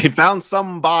found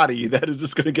somebody that is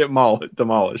just going to get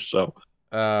demolished. So,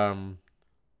 there's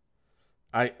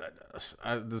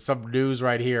some news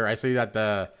right here. I see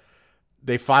that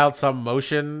they filed some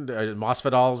motion,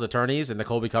 Masvidal's attorneys in the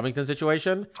Colby Covington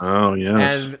situation. Oh,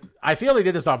 yes. And I feel they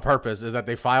did this on purpose, is that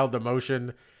they filed the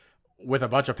motion with a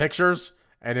bunch of pictures,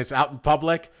 and it's out in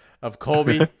public of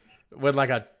Colby with like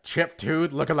a chipped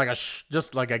tooth, looking like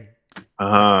just like a.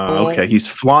 Okay, he's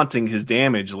flaunting his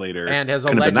damage later, and has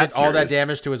alleged all that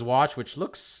damage to his watch, which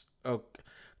looks.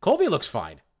 Colby looks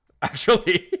fine.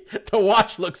 Actually, the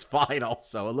watch looks fine.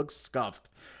 Also, it looks scuffed.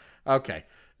 Okay,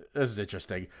 this is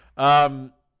interesting.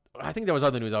 I think there was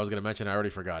other news I was going to mention. I already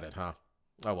forgot it, huh?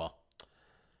 Oh, well.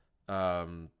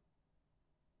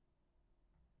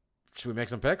 Should we make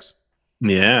some picks?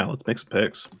 Yeah, let's make some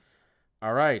picks.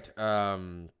 All right.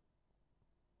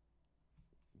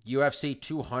 UFC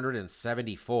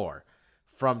 274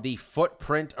 from the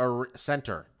Footprint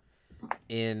Center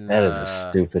in... That is a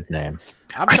stupid name.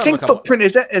 I think Footprint,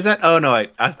 is that... Oh, no,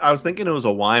 I was thinking it was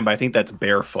a wine, but I think that's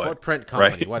Barefoot. Footprint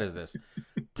Company. Right? What is this?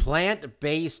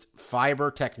 Plant-based fiber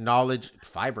technology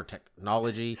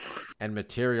and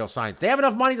material science. They have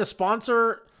enough money to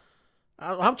sponsor.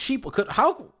 How cheap could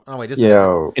Oh wait, this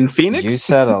is in Phoenix.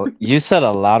 You said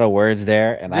a lot of words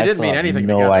there, and I didn't mean anything.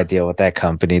 No together. Idea what that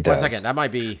company does. Wait a second, that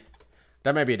might be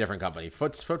a different company.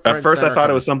 Footprint. At first, I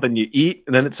thought it was something you eat,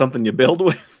 and then it's something you build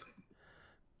with.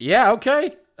 Yeah.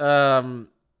 Okay.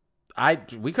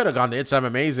 We could have gone to It's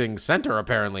Amazing Center.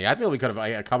 Apparently, I feel we could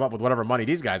have come up with whatever money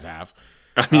these guys have.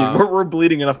 I mean, we're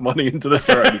bleeding enough money into this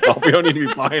already. We don't need to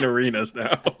be buying arenas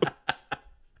now.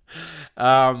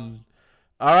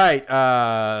 All right.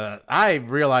 I'm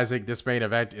realizing this main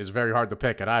event is very hard to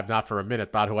pick, and I have not for a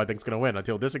minute thought who I think is going to win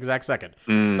until this exact second.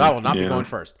 So I will not be going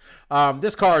first.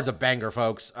 This card's a banger,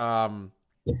 folks. I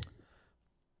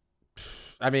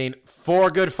mean, 4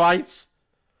 good fights,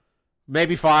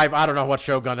 maybe 5. I don't know what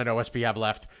Shogun and OSP have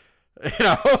left,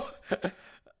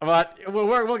 but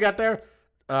we'll get there.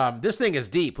 This thing is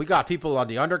deep. We got people on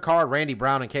the undercard, Randy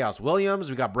Brown and Chaos Williams.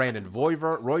 We got Brandon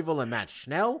Royval and Matt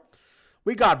Schnell.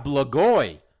 We got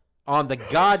Blagoy on the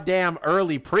goddamn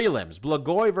early prelims.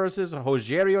 Blagoy versus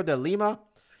Rogerio de Lima.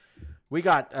 We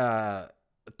got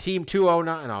Team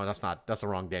 209. No, that's the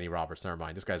wrong Danny Roberts. Never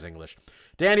mind. This guy's English.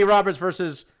 Danny Roberts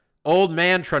versus Old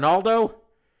Man Trinaldo.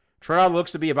 Trinaldo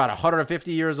looks to be about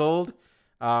 150 years old.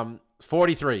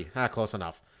 43. Close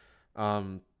enough.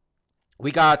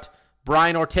 We got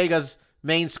Brian Ortega's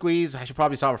main squeeze. I should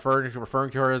probably stop referring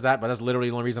to her as that, but that's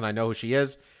literally the only reason I know who she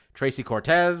is. Tracy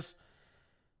Cortez.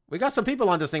 We got some people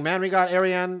on this thing, man. We got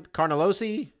Ariane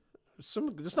Carnelosi.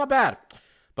 It's not bad.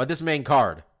 But this main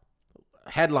card,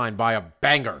 headlined by a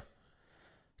banger.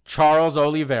 Charles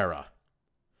Oliveira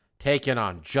taking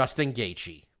on Justin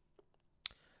Gaethje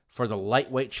for the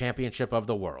lightweight championship of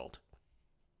the world.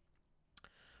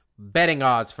 Betting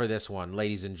odds for this one,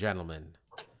 ladies and gentlemen.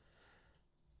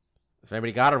 If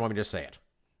anybody got it, or want me to just say it?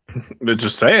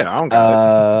 Just say it. I don't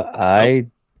got it. I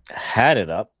had it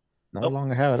up. No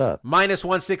longer have it up. Minus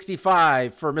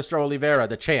 165 for Mr. Oliveira,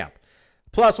 the champ.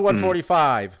 Plus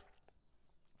 145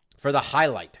 for the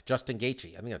highlight, Justin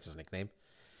Gaethje. I think that's his nickname.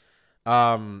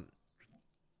 I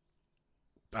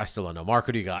still don't know. Mark,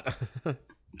 who do you got?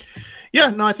 Yeah,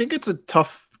 no, I think it's a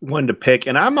tough one to pick.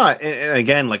 And I'm not, and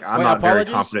again, like, I'm not very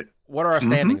confident. What are our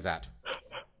standings at?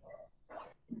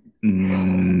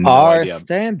 Our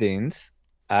standings,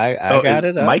 I got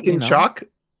it up. Mike and Chalk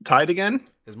tied again?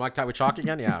 Is Mike tied with Chalk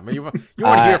again? Yeah. I mean, you weren't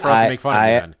here for us to make fun of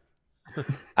you then.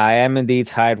 I am indeed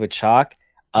tied with Chalk.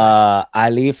 I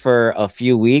leave for a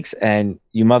few weeks, and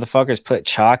you motherfuckers put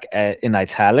Chalk in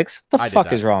italics. What the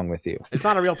fuck is wrong with you? It's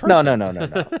not a real person. No.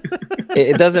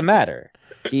 It doesn't matter.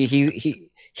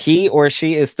 He or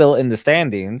she is still in the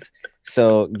standings,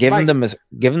 so give him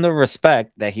the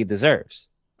respect that he deserves.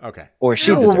 Okay. Or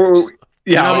she deserves.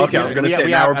 Yeah, okay. I was going to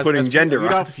say, now we're putting gender on. We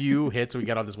got a few hits we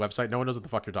get on this website. No one knows what the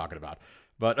fuck you're talking about.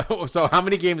 But so how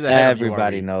many games ahead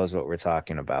Everybody knows what we're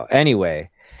talking about.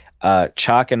 Anyway,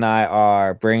 Chalk and I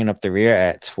are bringing up the rear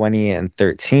at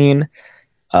 20-13.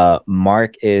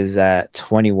 Mark is at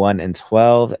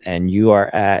 21-12, and you are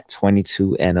at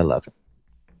 22-11.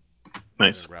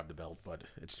 Nice. Grab the belt, but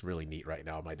it's really neat right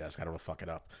now on my desk. I don't want to fuck it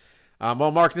up.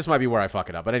 Well, Mark, this might be where I fuck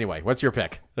it up. But anyway, what's your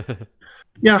pick?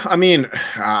 Yeah, I mean,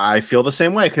 I feel the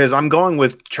same way because I'm going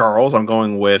with Charles. I'm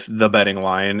going with the betting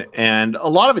line. And a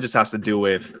lot of it just has to do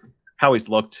with how he's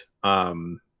looked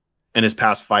in his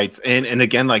past fights. And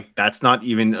again, like, that's not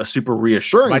even a super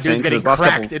reassuring My thing. dude's getting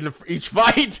cracked in each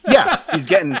fight. Yeah, he's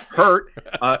getting hurt,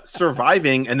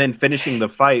 surviving, and then finishing the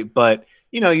fight. But,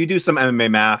 you do some MMA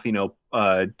math.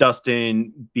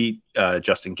 Dustin beat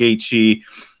Justin Gaethje.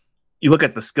 You look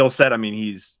at the skill set. I mean,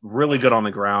 he's really good on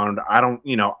the ground. I don't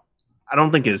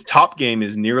think his top game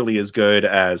is nearly as good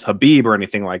as Khabib or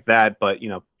anything like that. But,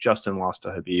 Justin lost to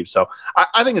Khabib. So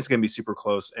I think it's going to be super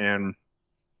close. And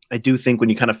I do think when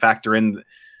you kind of factor in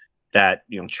that,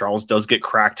 Charles does get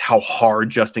cracked, how hard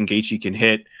Justin Gaethje can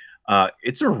hit.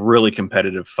 It's a really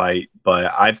competitive fight,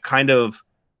 but I've kind of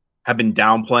have been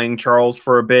downplaying Charles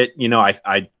for a bit. You know,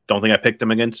 I don't think I picked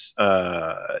him against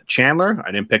Chandler.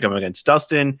 I didn't pick him against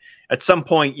Dustin. At some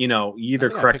point, you know, you either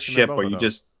correct ship or you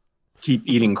just keep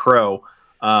eating crow.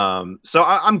 So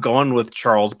I'm going with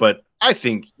Charles, but I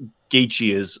think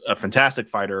Gaethje is a fantastic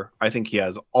fighter. I think he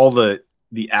has all the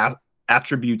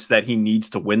attributes that he needs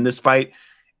to win this fight.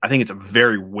 I think it's a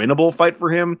very winnable fight for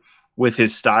him with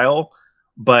his style,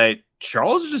 but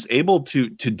Charles is just able to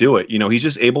do it. You know, he's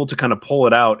just able to kind of pull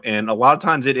it out, and a lot of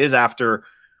times it is after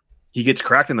he gets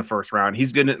cracked in the first round.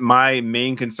 My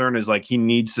main concern is like he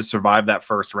needs to survive that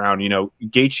first round. You know,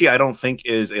 Gaethje I don't think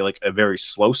is a very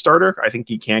slow starter. I think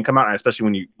he can come out, especially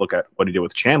when you look at what he did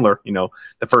with Chandler. You know,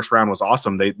 the first round was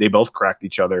awesome. They both cracked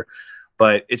each other.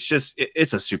 But it's just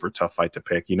it's a super tough fight to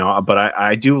pick, you know. But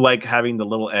I do like having the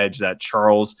little edge that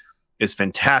Charles is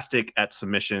fantastic at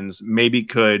submissions. Maybe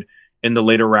could in the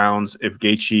later rounds, if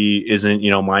Gaethje isn't,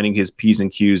 you know, minding his P's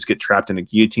and Q's, get trapped in a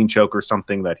guillotine choke or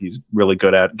something that he's really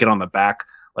good at, get on the back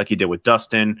like he did with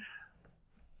Dustin.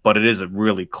 But it is a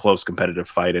really close competitive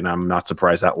fight, and I'm not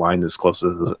surprised that line is close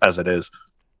as it is.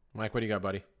 Mike, what do you got,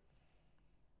 buddy?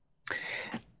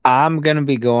 I'm going to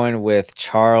be going with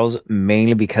Charles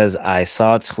mainly because I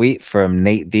saw a tweet from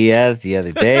Nate Diaz the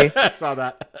other day. I saw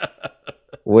that.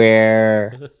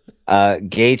 Where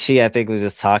Gaethje, I think, was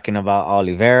just talking about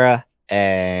Oliveira,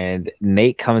 and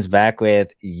Nate comes back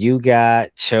with, "You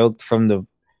got choked from the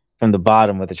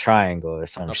bottom with a triangle or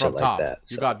some shit like that."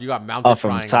 So, you got mounted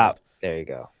from triangle. Top. There you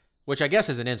go. Which I guess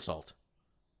is an insult.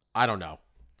 I don't know.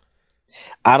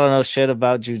 I don't know shit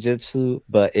about jiu-jitsu,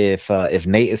 but if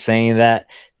Nate is saying that,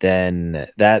 then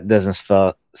that doesn't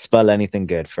spell anything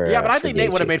good for. Yeah, but I think Gaethje.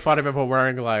 Nate would have made fun of him for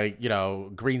wearing, like, you know,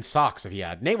 green socks if he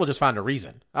had. Nate will just find a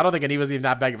reason. I don't think he was even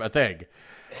that big of a thing.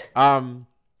 I've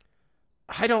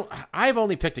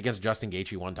only picked against Justin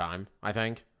Gaethje one time, I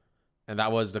think, and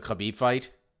that was the Khabib fight.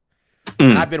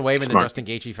 And I've been waving the Justin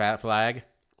Gaethje fat flag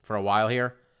for a while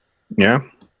here. Yeah,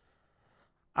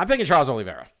 I'm picking Charles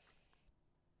Oliveira.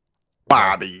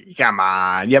 Bobby, come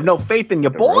on. You have no faith in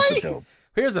your boy?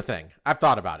 Here's the thing. I've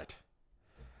thought about it.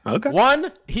 Okay.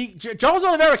 One, Charles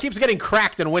Oliveira keeps getting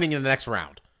cracked and winning in the next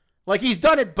round. Like, he's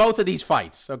done it both of these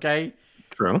fights, okay?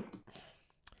 True.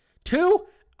 Two,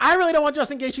 I really don't want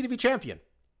Justin Gaethje to be champion.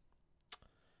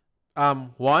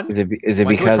 One. Is it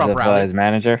because of his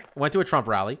manager? Went to a Trump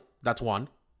rally. That's one.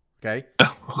 Okay.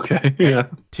 Okay. Yeah.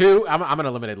 Two, I'm going to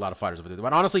eliminate a lot of fighters over this.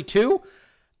 But honestly, two,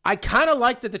 I kind of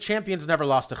like that the champions never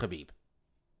lost to Khabib.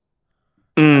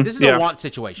 This is a want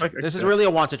situation. This is really a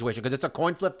want situation because it's a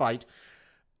coin flip fight.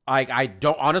 I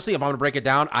don't, honestly, if I'm going to break it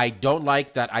down, I don't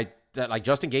like that like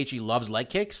Justin Gaethje loves leg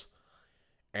kicks.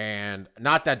 And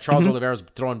not that Charles Oliveira's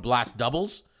throwing blast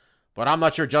doubles, but I'm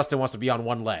not sure Justin wants to be on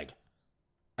one leg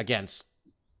against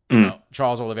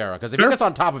Charles Oliveira. Because if he gets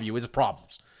on top of you, it's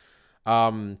problems.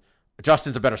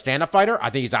 Justin's a better stand-up fighter. I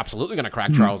think he's absolutely going to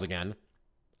crack Charles again.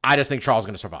 I just think Charles is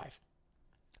going to survive.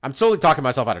 I'm slowly talking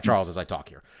myself out of Charles as I talk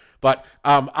here. But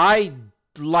I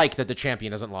like that the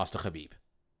champion hasn't lost to Khabib.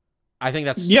 I think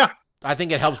that's... Yeah. I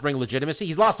think it helps bring legitimacy.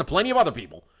 He's lost to plenty of other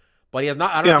people. But he has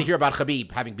not... I don't have to hear about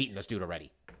Khabib having beaten this dude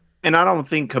already. And I don't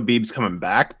think Khabib's coming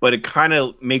back, but it kind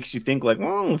of makes you think like,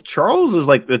 well, if Charles is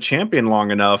like the champion long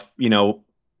enough, you know,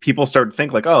 people start to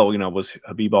think like, oh, you know, was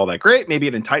Khabib all that great? Maybe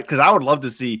it entitled... Because I would love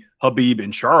to see Khabib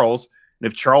and Charles.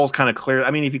 And if Charles kind of clears...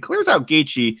 I mean, if he clears out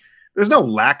Gaethje... There's no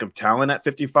lack of talent at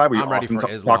 55. I'm ready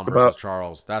for Islam versus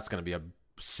Charles. That's going to be a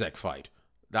sick fight.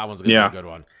 That one's going to be a good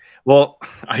one. Well,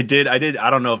 I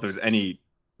don't know if there's any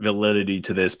validity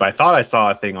to this, but I thought I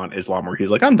saw a thing on Islam where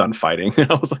he's like, I'm done fighting.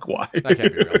 I was like, why? That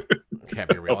can't be real. Can't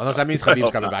be real. Unless that means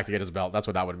Khabib's coming back to get his belt. That's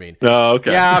what that would mean. Oh,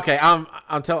 okay. Yeah, okay.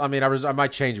 I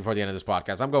might change before the end of this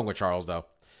podcast. I'm going with Charles, though.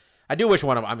 I do wish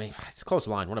it's a close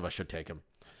line. One of us should take him.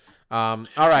 All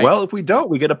right. Well, if we don't,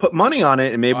 we got to put money on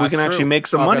it, and maybe we can actually make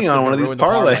some money on one of these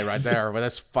parlays right there with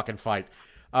this fucking fight.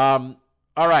 All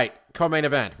right, co-main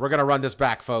event. We're gonna run this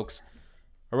back, folks.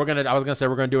 I was gonna say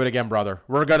we're gonna do it again, brother.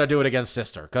 We're gonna do it again,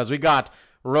 sister, because we got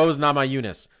Rose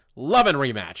Namajunas 11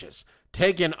 rematches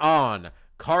taking on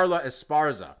Carla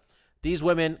Esparza. These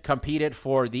women competed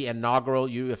for the inaugural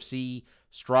UFC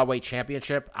Strawweight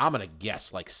Championship. I'm gonna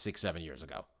guess like 6-7 years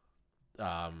ago.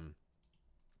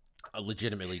 I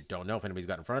legitimately don't know if anybody's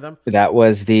got in front of them. That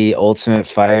was the Ultimate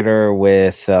Fighter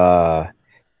with Anthony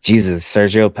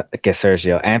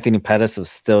Pettis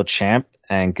was still champ,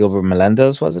 and Gilbert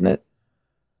Melendez, wasn't it?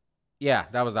 Yeah,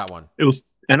 that was that one. It was.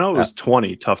 I know it was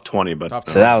 20, tough 20, but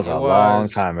so that was a long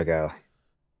time ago.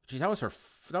 Geez, that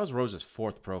was Rose's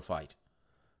fourth pro fight.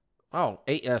 Oh,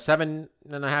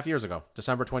 7.5 years ago,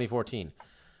 December 2014.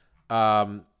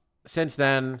 since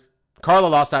then, Carla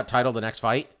lost that title the next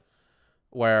fight,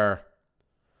 where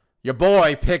your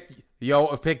boy picked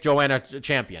Joanna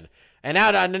champion, and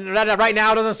now right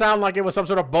now it doesn't sound like it was some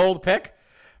sort of bold pick,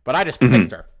 but I just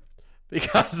picked her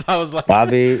because I was like,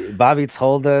 Bobby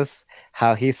told us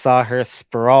how he saw her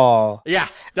sprawl. Yeah,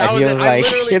 that was he it. was like,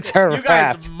 it's her You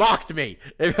guys mocked me,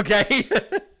 okay?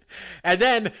 And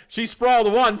then she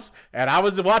sprawled once, and I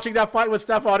was watching that fight with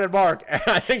Stefan and Mark, and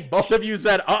I think both of you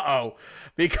said, uh-oh,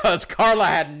 because Carla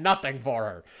had nothing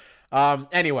for her.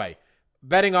 Anyway,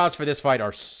 betting odds for this fight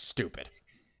are stupid.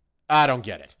 I don't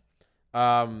get it.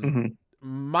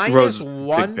 Minus Rose is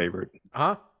one. big favorite.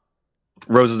 Huh?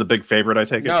 Rose is a big favorite, I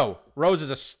take it? No, Rose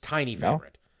is a tiny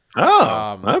favorite.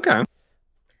 Oh, okay.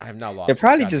 I have now lost. They're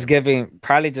probably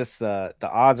just the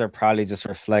odds are probably just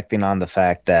reflecting on the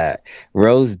fact that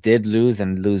Rose did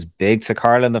lose big to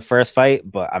Carla in the first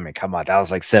fight. But I mean, come on, that was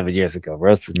like 7 years ago.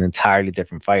 Rose is an entirely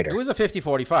different fighter. It was a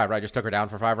 50-45, right? Just took her down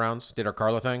for 5 rounds. Did her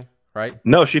Carla thing, right?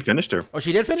 No, she finished her. Oh,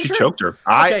 she did finish her? She choked her.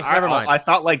 Okay, never mind. I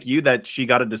thought like you that she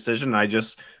got a decision. And I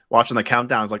just watching the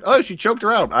countdown. I was like, oh, she choked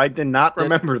her out. I did not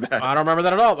remember that. I don't remember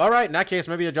that at all. All right, in that case,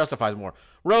 maybe it justifies more.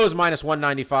 Rose minus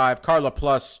 195, Carla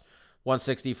plus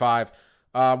 165.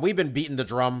 We've been beating the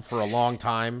drum for a long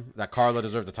time that Carla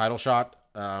deserved the title shot.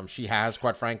 She has,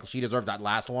 quite frankly. She deserved that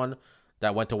last one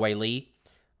that went to Wei Li.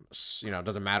 You know, it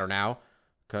doesn't matter now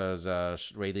because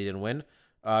Wei Li didn't win.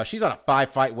 She's on a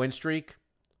 5-fight win streak.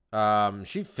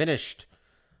 She finished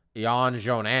Yan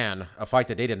Xiaonan, a fight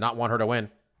that they did not want her to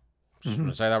win. Just going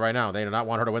to say that right now. They did not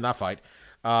want her to win that fight.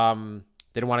 They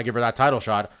didn't want to give her that title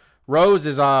shot. Rose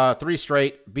is 3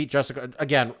 straight, beat Jessica.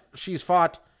 Again, she's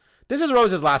fought. This is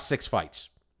Rose's last 6 fights,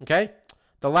 okay?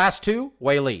 The last 2,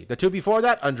 Wei Li. The 2 before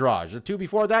that, Andrade. The 2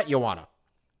 before that, Joanna.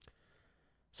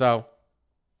 So,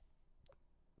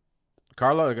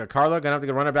 Carla going to have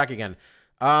to run it back again.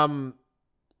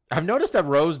 I've noticed that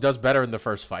Rose does better in the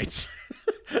first fights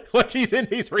when she's in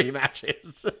these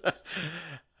rematches.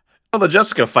 Well, the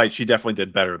Jessica fight, she definitely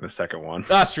did better in the second one.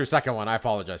 That's true. Second one. I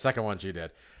apologize. Second one she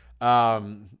did.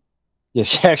 Yeah,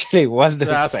 she actually won the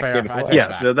That's second fair. one.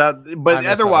 Yeah, so that, but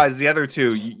otherwise, the other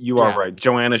 2, you are right.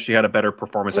 Joanna, she had a better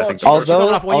performance, I think.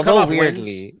 Although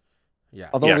weirdly,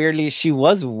 weirdly,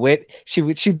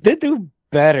 she did do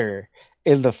better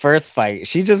in the first fight.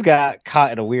 She just got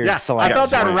caught in a weird slide. I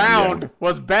thought that round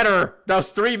was better.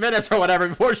 Those 3 minutes or whatever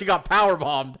before she got power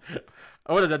bombed.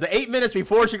 What is it? The 8 minutes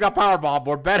before she got power bombed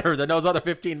were better than those other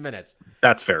 15 minutes.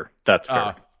 That's fair. That's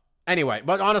fair. Anyway,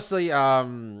 but honestly,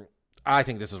 I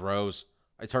think this is Rose.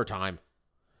 It's her time.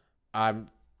 I'm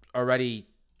already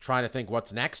trying to think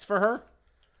what's next for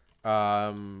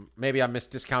her. Maybe I'm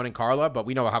discounting Carla, but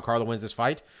we know how Carla wins this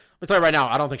fight. Let me tell you right now,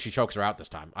 I don't think she chokes her out this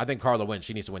time. I think Carla wins.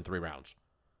 She needs to win 3 rounds.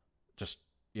 Just,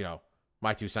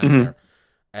 my 2 cents there.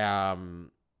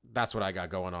 That's what I got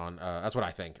going on. That's what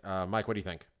I think. Mike, what do you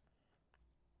think?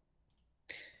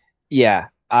 Yeah,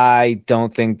 I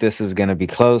don't think this is going to be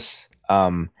close.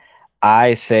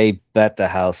 I say bet the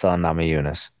house on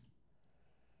Namajunas.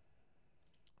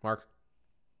 Mark?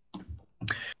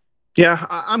 Yeah,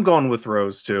 I'm going with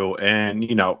Rose too. And,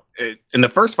 in the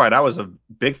first fight, I was a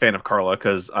big fan of Carla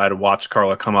because I'd watched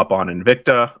Carla come up on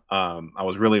Invicta. I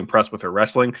was really impressed with her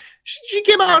wrestling. She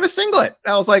came out in a singlet.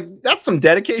 I was like, that's some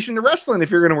dedication to wrestling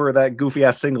if you're going to wear that goofy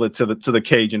ass singlet to the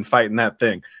cage and fight in that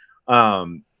thing.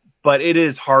 But it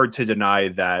is hard to deny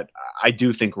that I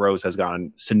do think Rose has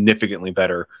gotten significantly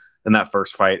better than that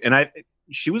first fight. And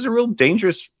she was a real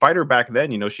dangerous fighter back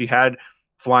then. She had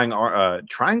flying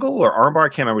triangle or armbar. I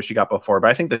can't remember what she got before, but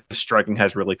I think the striking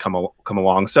has really come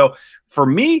along. So for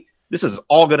me, this is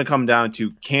all going to come down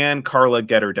to, can Carla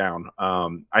get her down?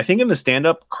 I think in the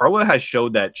stand-up, Carla has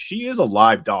showed that she is a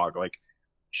live dog. Like,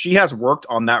 she has worked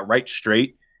on that right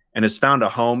straight and has found a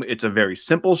home. It's a very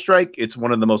simple strike. It's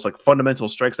one of the most fundamental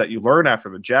strikes that you learn after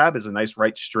the jab is a nice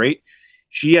right straight.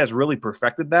 She has really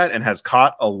perfected that and has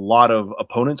caught a lot of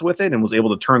opponents with it and was able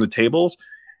to turn the tables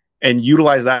and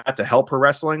utilize that to help her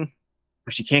wrestling.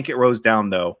 If she can't get Rose down,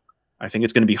 though, I think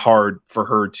it's going to be hard for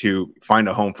her to find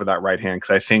a home for that right hand,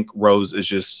 because I think Rose is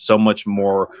just so much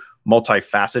more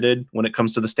multifaceted when it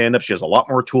comes to the stand-up. She has a lot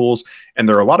more tools, and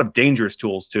there are a lot of dangerous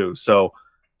tools, too. So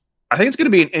I think it's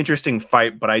going to be an interesting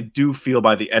fight, but I do feel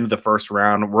by the end of the first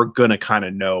round, we're going to kind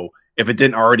of know, if it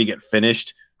didn't already get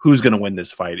finished, who's going to win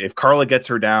this fight. If Carla gets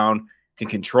her down, can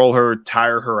control her,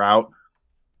 tire her out,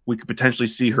 we could potentially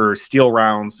see her steal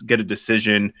rounds, get a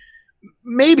decision,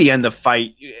 maybe end the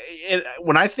fight.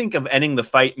 When I think of ending the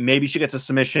fight, maybe she gets a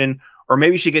submission, or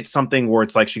maybe she gets something where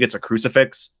it's like she gets a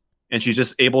crucifix and she's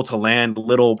just able to land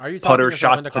little putter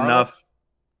shots enough.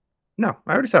 No,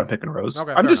 I already said I'm picking Rose.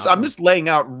 Okay, I'm fair enough. just laying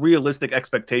out realistic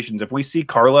expectations. If we see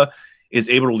Carla is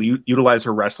able to utilize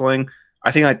her wrestling,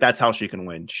 I think like that's how she can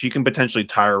win. She can potentially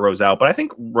tire Rose out, but I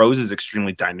think Rose is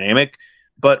extremely dynamic.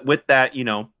 But with that, you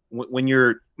know, when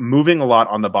you're moving a lot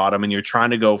on the bottom and you're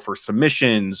trying to go for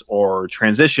submissions or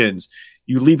transitions,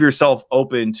 you leave yourself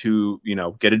open to, you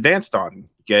know, get advanced on,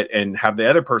 and have the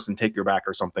other person take your back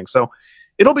or something. So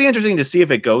it'll be interesting to see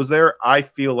if it goes there. I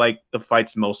feel like the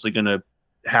fight's mostly going to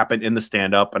happen in the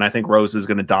stand-up, and I think Rose is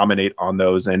going to dominate on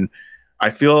those. And I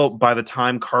feel by the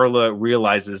time Carla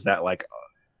realizes that, like,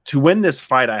 to win this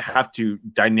fight, I have to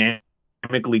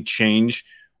dynamically change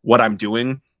what I'm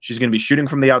doing. She's going to be shooting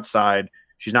from the outside.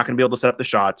 She's not going to be able to set up the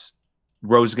shots.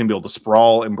 Rose is going to be able to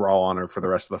sprawl and brawl on her for the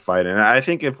rest of the fight. And I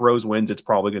think if Rose wins, it's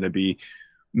probably going to be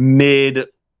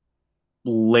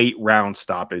late round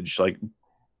stoppage, like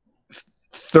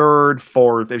third,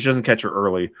 fourth, if she doesn't catch her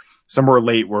early, somewhere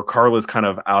late where Carla's kind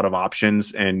of out of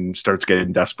options and starts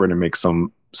getting desperate and makes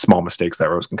some small mistakes that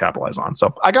Rose can capitalize on.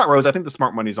 So I got Rose. I think the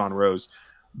smart money's on Rose,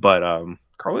 but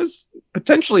Carla's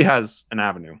potentially has an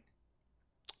avenue.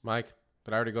 Mike,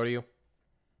 did I already go to you?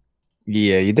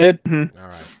 Yeah, you did. All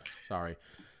right. Sorry.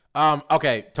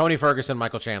 Okay, Tony Ferguson,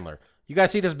 Michael Chandler. You guys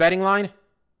see this betting line?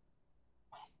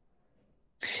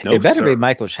 No, it better sir. be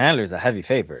Michael Chandler's a heavy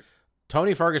favorite.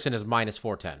 Tony Ferguson is minus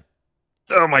 410.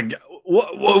 Oh my God.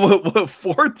 What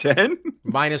 410?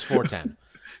 Minus 410.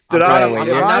 Did I? I'm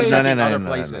not checking other No.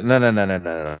 places. No.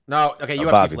 No, okay,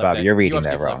 UFC Bobby, flipped Bobby, it. you're reading UFC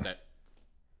that wrong. flipped it.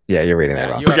 Yeah, you're reading that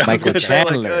Yeah, wrong. UFC Michael flipped it.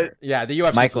 Chandler. Yeah, the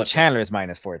UFC Michael flipped it. Chandler is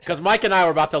minus 410. Because Mike and I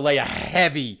were about to lay a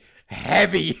heavy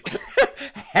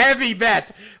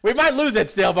bet. We might lose it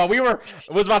still, but it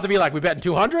was about to be like, we betting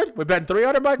 200? We betting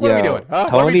 300, Mike? What are we doing? Huh?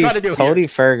 What are we trying to do Tony here?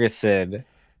 Ferguson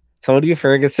at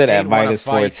Ain't won a minus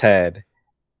fight 410.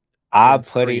 I'm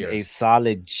 3 putting years. a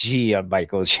solid G on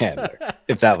Michael Chandler,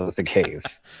 if that was the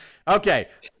case. Okay.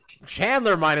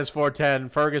 Chandler minus 410,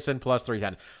 Ferguson plus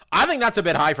 310. I think that's a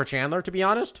bit high for Chandler, to be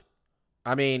honest.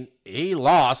 I mean, he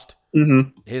lost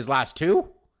his last two.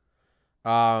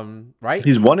 Right?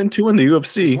 He's 1 and 2 in the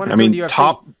UFC. One and I two in mean, the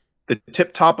UFC. the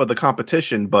tip top of the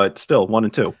competition, but still 1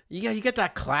 and 2. Yeah, you get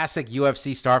that classic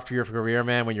UFC start for your career,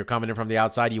 man, when you're coming in from the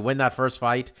outside. You win that first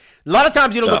fight. A lot of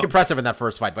times you don't look impressive in that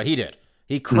first fight, but he did.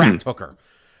 He cracked Hooker.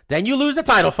 Then you lose the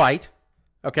title fight,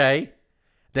 okay?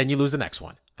 Then you lose the next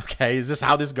one, okay? Is this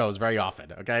how this goes very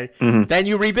often, okay? Then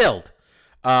you rebuild.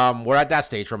 We're at that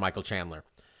stage for Michael Chandler.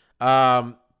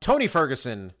 Tony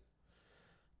Ferguson,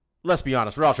 let's be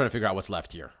honest, we're all trying to figure out what's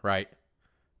left here, right?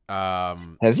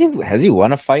 Has he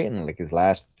won a fight in like his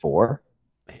last 4?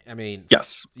 I mean,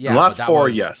 Yes. yeah, The last but that 4,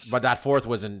 was- yes. But that fourth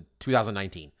was in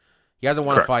 2019. He hasn't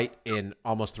won Correct. a fight in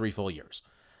almost 3 full years.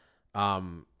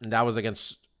 And that was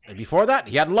against, before that,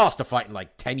 he hadn't lost a fight in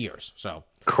like 10 years. So,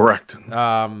 Correct.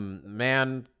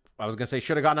 man, I was going to say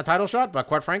should have gotten a title shot, but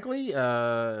quite frankly,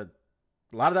 a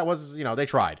lot of that was, they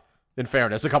tried, in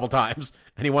fairness, a couple times,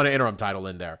 and he won an interim title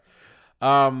in there.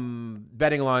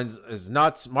 Betting lines is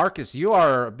nuts. Marcus, you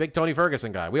are a big Tony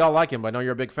Ferguson guy. We all like him, but I know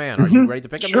you're a big fan. Are you ready to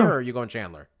pick him Sure. here, or are you going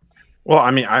Chandler? Well,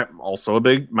 I mean, I'm also a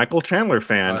big Michael Chandler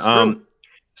fan. That's true.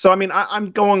 So, I mean,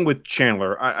 I'm going with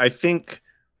Chandler. I think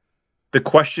the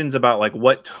questions about like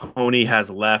what Tony has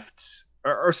left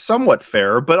are somewhat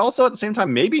fair, but also at the same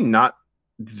time, maybe not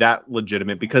that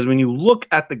legitimate, because when you look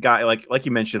at the guy, like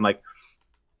you mentioned, like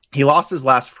he lost his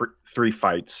last 3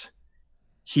 fights.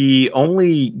 He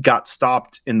only got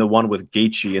stopped in the one with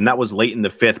Gaethje, and that was late in the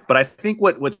 5th. But I think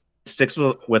what sticks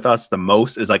with us the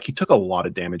most is like he took a lot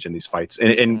of damage in these fights,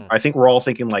 and I think we're all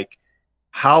thinking like,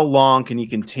 how long can he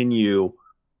continue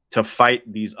to fight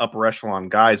these upper echelon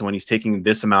guys when he's taking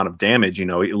this amount of damage?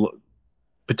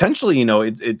 Potentially,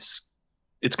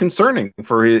 it's concerning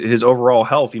for his overall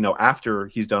health, after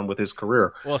he's done with his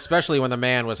career. Well, especially when the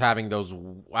man was having those,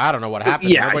 I don't know what happened.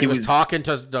 Yeah, Nobody he was was talking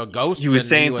to the ghosts. He was and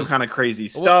saying some kind of crazy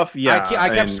stuff. I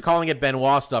kept and- calling it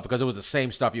Benoit stuff because it was the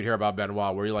same stuff you'd hear about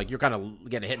Benoit, where you're kind of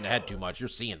getting hit in the head too much. You're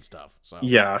seeing stuff. So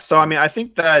Yeah. So, I mean, I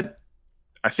think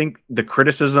the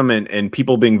criticism and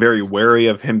people being very wary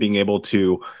of him being able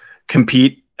to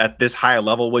compete at this high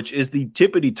level, which is the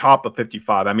tippity top of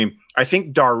 55. I mean, I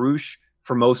think Dariush,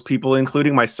 for most people,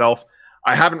 including myself,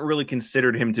 I haven't really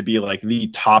considered him to be like the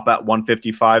top at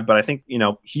 155, but I think,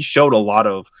 he showed a lot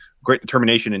of great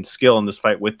determination and skill in this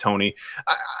fight with Tony.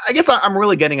 I guess I'm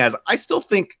really getting as I still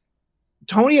think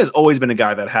Tony has always been a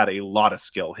guy that had a lot of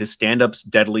skill. His stand-up's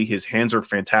deadly. His hands are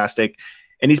fantastic,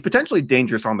 and he's potentially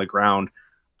dangerous on the ground.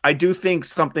 I do think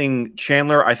something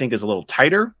Chandler, I think, is a little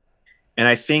tighter, and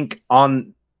I think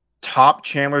on top,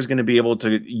 Chandler's going to be able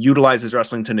to utilize his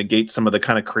wrestling to negate some of the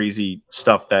kind of crazy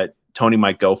stuff that Tony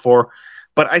might go for.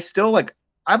 But I still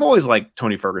I've always liked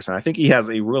Tony Ferguson. I think he has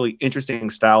a really interesting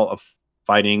style of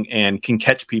fighting and can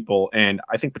catch people, and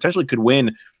I think potentially could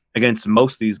win against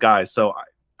most of these guys. So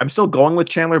I'm still going with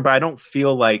Chandler, but I don't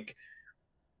feel like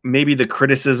maybe the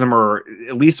criticism, or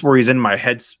at least where he's in my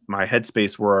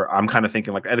headspace, where I'm kind of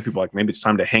thinking like other people, like maybe it's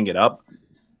time to hang it up,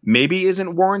 maybe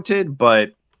isn't warranted.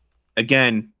 But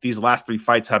again, these last 3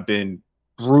 fights have been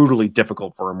brutally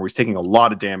difficult for him, where he's taking a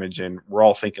lot of damage, and we're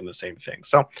all thinking the same thing.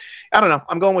 So I don't know.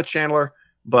 I'm going with Chandler,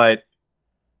 but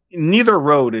neither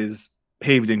road is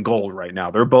paved in gold right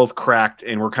now. They're both cracked,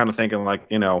 and we're kind of thinking like,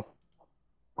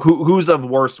 who's of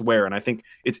worse where? And I think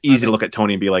it's easy to look at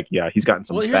Tony and be like, yeah, he's gotten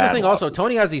some. Well, here's bad the thing. losses. Also,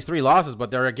 Tony has these 3 losses, but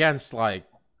they're against like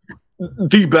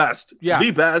the best. Yeah,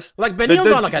 the best. Like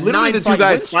Benil's on like a 9-fight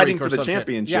win streak fighting for or the some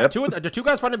championship. Shit. Yeah, the 2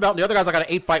 guys fighting the belt, and the other guy's like got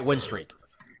an 8-fight win streak.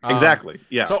 Exactly.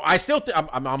 Yeah. So I still,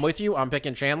 I'm with you. I'm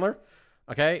picking Chandler.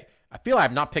 Okay. I feel I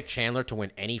have not picked Chandler to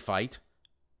win any fight,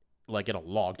 like in a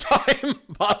long time,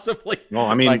 possibly. Well,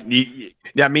 I mean, like,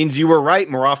 that means you were right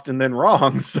more often than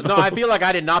wrong. So. No, I feel like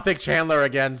I did not pick Chandler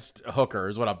against Hooker,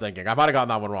 is what I'm thinking. I might have gotten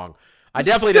that one wrong. I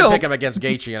definitely didn't pick him against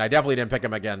Gaethje, and I definitely didn't pick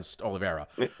him against Oliveira.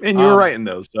 And you were right in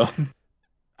those, so.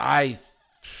 I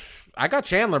got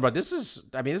Chandler, but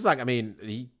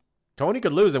Tony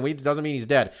could lose, and doesn't mean he's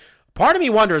dead. Part of me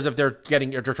wonders if they're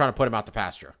trying to put him out the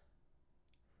pasture.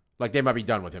 Like they might be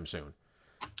done with him soon.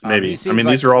 Maybe.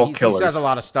 These are all killers. He says a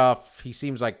lot of stuff. He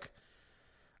seems like,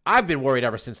 I've been worried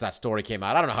ever since that story came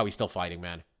out. I don't know how he's still fighting,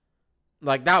 man.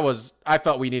 Like I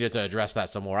felt we needed to address that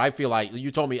some more. I feel like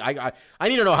you told me, I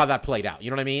need to know how that played out. You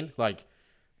know what I mean? Like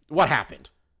what happened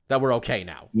that we're okay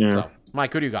now. Yeah. So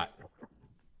Mike, who do you got?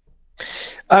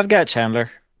 I've got Chandler.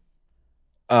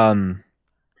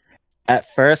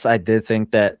 At first, I did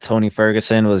think that Tony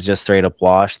Ferguson was just straight up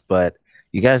washed, but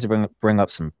you guys bring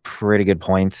up some pretty good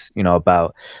points,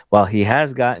 about, well, he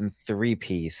has gotten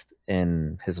 3-pieced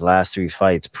in his last 3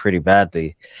 fights pretty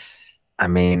badly. I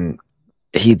mean,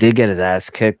 he did get his ass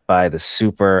kicked by the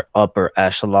super upper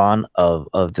echelon of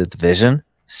the division.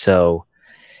 So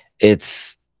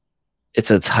it's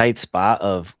a tight spot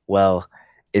of, well,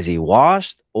 is he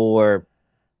washed, or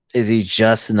is he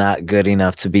just not good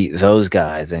enough to beat those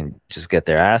guys and just get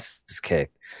their asses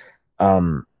kicked?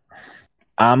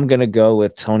 I'm going to go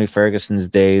with Tony Ferguson's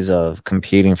days of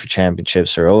competing for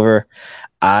championships are over.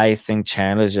 I think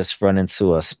Chandler's just run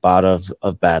into a spot of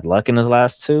bad luck in his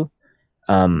last 2.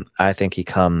 I think he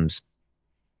comes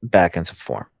back into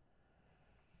form.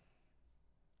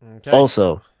 Okay.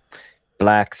 Also,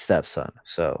 black stepson.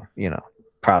 So,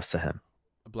 props to him.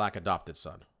 A black adopted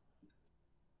son.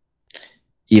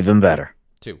 Even better.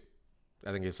 2.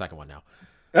 I think he's the second one now.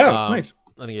 Oh, nice.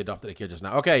 I think he adopted a kid just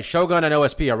now. Okay, Shogun and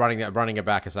OSP are running it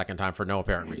back a second time for no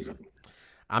apparent reason.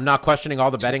 I'm not questioning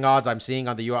all the betting odds I'm seeing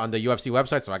on the UFC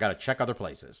website, so I got to check other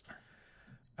places.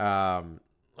 All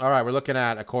right, we're looking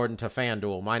at, according to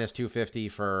FanDuel,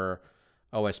 -250 for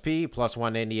OSP,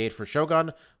 +198 for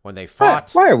Shogun when they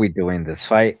fought. Why are we doing this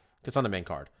fight? It's on the main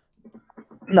card.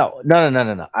 No.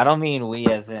 I don't mean we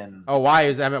as in. Oh, why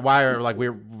are like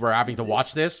we're having to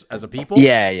watch this as a people?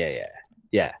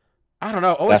 Yeah. I don't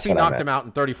know. OSP knocked him out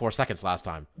in 34 seconds last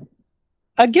time.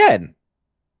 Again,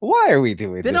 why are we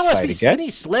doing this fight again? Didn't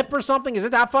he slip or something? Is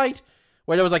it that fight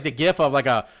where there was like the gif of like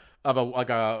a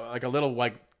little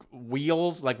like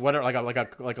wheels, like what, like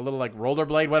a little like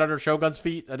rollerblade went under Shogun's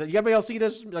feet? You anybody else see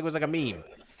this? Like it was like a meme.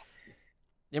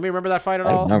 Anybody remember that fight at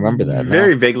all? I don't remember that.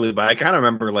 Very vaguely, but I kind of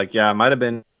remember, like, yeah, it might have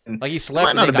been. Like he slipped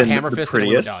and he got hammer fisted and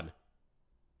we were done.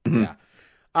 Mm-hmm.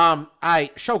 Yeah.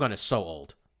 Shogun is so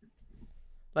old.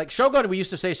 Like Shogun, we used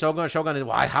to say Shogun is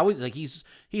why? How is like he's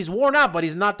worn out, but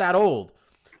he's not that old.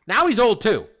 Now he's old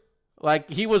too. Like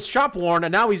he was shop worn,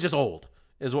 and now he's just old.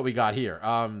 Is what we got here.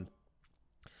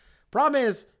 Problem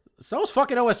is, so is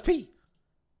fucking OSP. I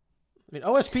mean,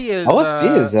 OSP is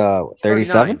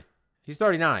 37. He's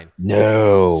 39.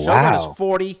 No, Shogun wow. is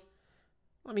 40.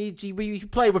 I mean, he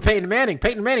played with Peyton Manning.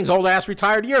 Peyton Manning's old ass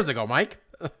retired years ago, Mike.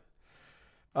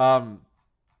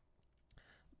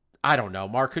 I don't know.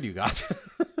 Mark, who do you got?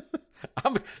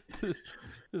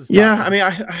 Yeah, I mean,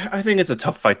 I think it's a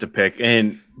tough fight to pick,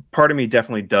 and part of me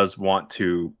definitely does want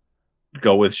to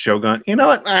go with Shogun. You know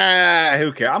what?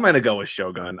 Who cares? I'm going to go with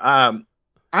Shogun.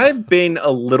 I've been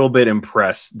a little bit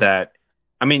impressed that,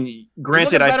 I mean,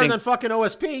 granted, I think better than fucking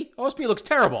OSP. OSP looks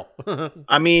terrible.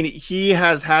 I mean, he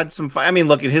has had some fight. I mean,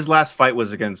 look, his last fight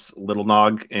was against Little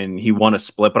Nog, and he won a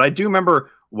split. But I do remember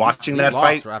watching that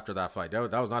fight. After that fight, that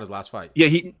was not his last fight. Yeah,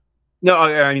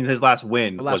 I mean, his last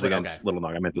win was against Little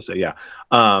Nog. I meant to say, yeah.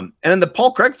 And then the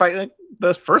Paul Craig fight,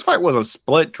 the first fight was a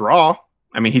split draw.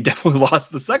 I mean, he definitely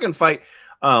lost the second fight.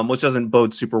 which doesn't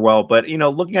bode super well. But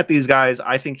looking at these guys,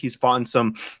 I think he's fought in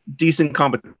some decent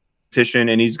competition,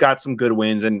 and he's got some good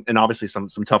wins and obviously some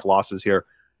tough losses here.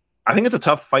 I think it's a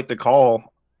tough fight to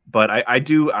call, but I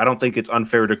don't think it's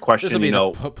unfair to question. This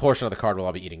will be the portion of the card where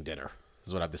I'll be eating dinner.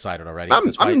 Is what I've decided already.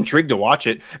 I'm intrigued to watch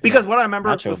it because what I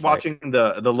remember with watching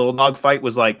the Little Nog fight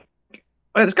was like,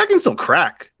 oh, this guy can still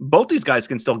crack. Both these guys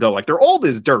can still go. Like, they're old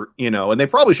as dirt, and they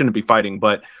probably shouldn't be fighting.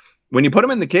 But when you put them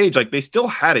in the cage, like, they still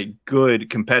had a good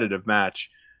competitive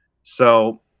match.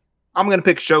 So I'm gonna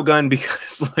pick Shogun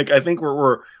because, like, I think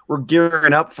we're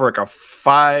gearing up for like a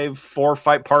 5-4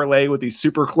 fight parlay with these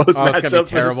super close matchups. It's gonna be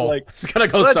terrible. It's gonna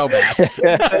go so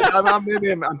bad.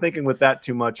 Maybe I'm thinking with that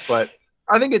too much, but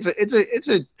I think it's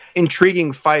a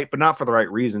intriguing fight, but not for the right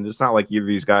reasons. It's not like either of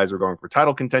these guys are going for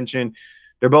title contention.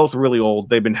 They're both really old.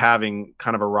 They've been having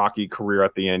kind of a rocky career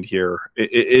at the end here.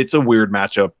 It's a weird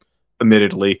matchup,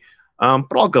 admittedly, but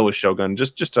I'll go with Shogun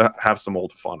just to have some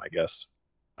old fun, I guess.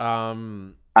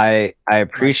 I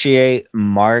appreciate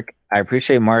Mark. I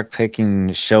appreciate Mark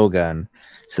picking Shogun,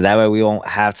 so that way we won't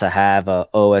have to have a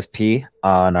OSP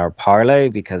on our parlay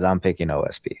because I'm picking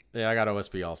OSP. Yeah, I got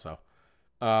OSP also.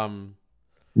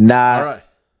 Not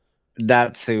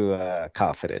too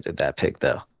confident in that pick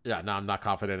though. Yeah, no, I'm not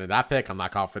confident in that pick. I'm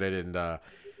not confident in the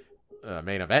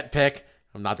main event pick.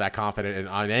 I'm not that confident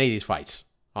on any of these fights,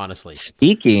 honestly.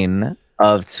 Speaking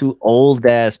of two old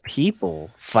ass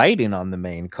people fighting on the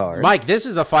main card, Mike, this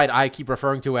is a fight I keep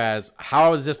referring to as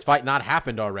how has this fight not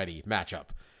happened already matchup,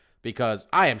 because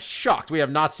I am shocked we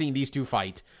have not seen these two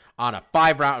fight on a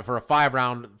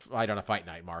 5-round fight on a fight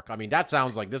night, Mark. I mean, that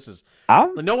sounds like this is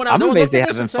I'm amazed they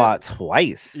haven't fought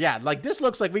twice. Yeah, like this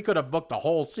looks like we could have booked a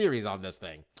whole series on this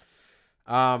thing.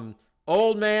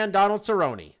 Old man Donald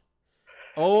Cerrone,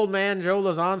 old man Joe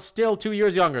Lauzon, still 2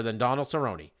 years younger than Donald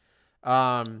Cerrone.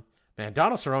 Man,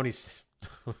 Donald Cerrone's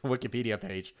Wikipedia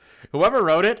page, whoever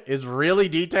wrote it is really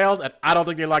detailed, and I don't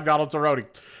think they like Donald Cerrone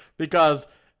because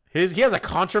he has a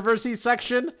controversy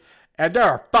section. And there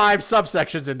are 5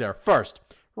 subsections in there. First,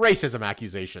 racism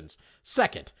accusations.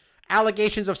 Second,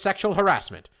 allegations of sexual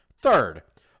harassment. Third,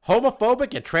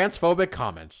 homophobic and transphobic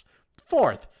comments.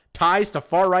 Fourth, ties to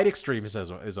far-right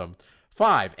extremism.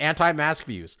 5, anti-mask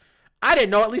views. I didn't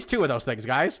know at least 2 of those things,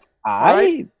 guys.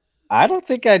 I don't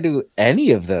think I do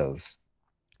any of those.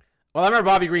 Well, I remember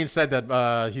Bobby Green said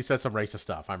that he said some racist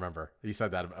stuff. I remember he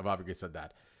said that. Bobby Green said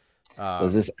that.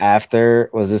 Was this after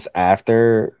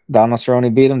Donald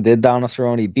Cerrone beat him? Did Donald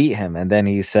Cerrone beat him? And then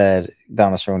he said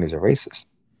Donald Cerrone's a racist.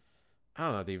 I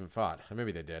don't know if they even fought.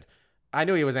 Maybe they did. I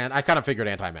knew he was. I kind of figured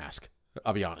anti-mask.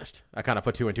 I'll be honest. I kind of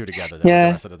put 2 and 2 together. With the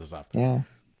rest of the stuff. Yeah.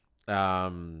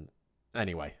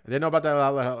 Anyway, I didn't know about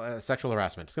the sexual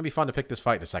harassment. It's gonna be fun to pick this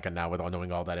fight in a second now with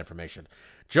knowing all that information.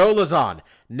 Joe Lauzon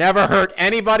never hurt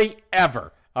anybody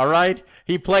ever. All right.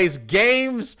 He plays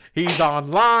games. He's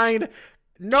online.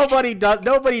 Nobody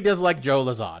does like Joe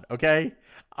Lauzon, okay?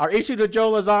 Our issues with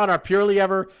Joe Lauzon are purely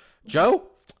ever, Joe,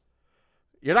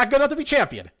 you're not good enough to be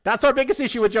champion. That's our biggest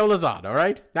issue with Joe Lauzon, all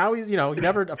right? Now he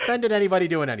never offended anybody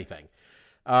doing anything.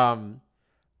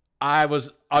 I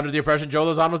was under the impression Joe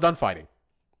Lauzon was done fighting,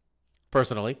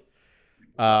 personally.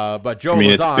 But Joe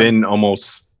Lauzon... it's been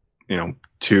almost,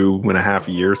 2.5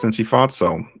 years since he fought,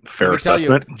 so fair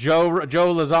assessment. Joe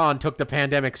Lauzon took the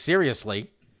pandemic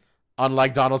seriously.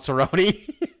 Unlike Donald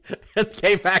Cerrone, and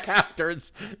came back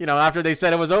afterwards, after they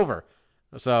said it was over.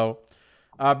 So,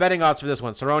 betting odds for this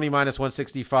one: Cerrone minus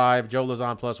 165, Joe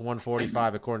Lauzon plus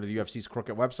 145, according to the UFC's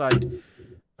Crooked website.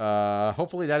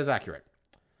 Hopefully, that is accurate.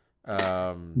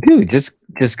 Dude, just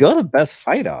go to best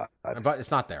fight odds. But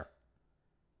it's not there.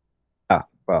 Oh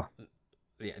well.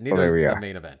 Yeah, neither is the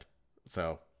main event.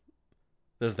 So.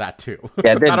 There's that too.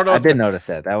 Yeah, I did notice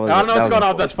that. I don't know what's going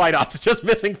on with best fight odds. It's just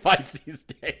missing fights these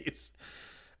days.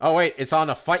 Oh wait, it's on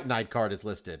a fight night card is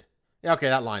listed. Yeah, okay,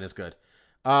 that line is good.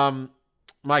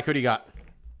 Mike, who do you got?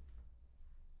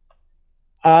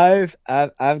 I've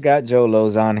got Joe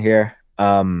Lauzon here.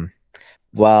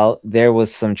 While there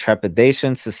was some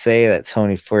trepidation to say that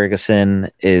Tony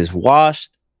Ferguson is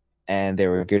washed, and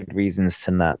there were good reasons to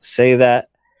not say that.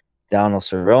 Donald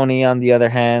Cerrone, on the other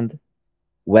hand,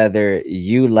 whether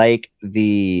you like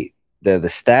the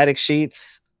static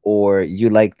sheets or you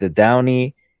like the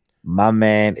Downey, my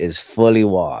man is fully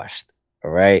washed. All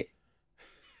right.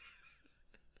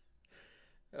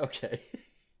 Okay.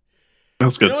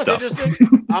 That's good stuff.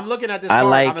 Interesting? I'm looking at this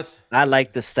card. I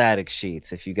like the static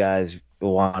sheets, if you guys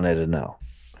wanted to know.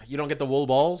 You don't get the wool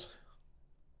balls?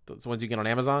 Those ones you get on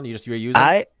Amazon? You're using?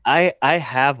 I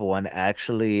have one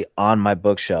actually on my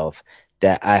bookshelf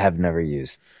that I have never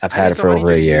used. I've had it for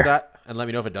over a year. That and let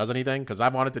me know if it does anything, because I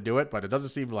wanted to do it, but it doesn't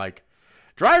seem like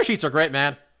Dryer sheets are great,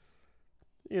 man.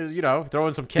 You know, throw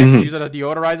in some kicks, use it as a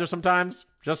deodorizer sometimes.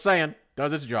 Just saying,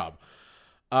 does its job.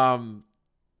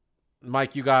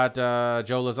 Mike, you got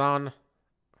Joe Lauzon.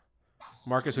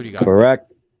 Marcus, who do you got?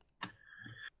 Correct.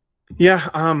 Yeah,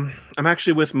 I'm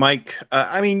actually with Mike.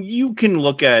 I mean, you can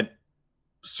look at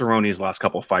Cerrone's last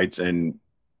couple fights and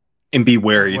be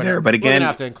wary there, but again, we're gonna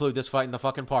have to include this fight in the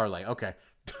fucking parlay. Okay.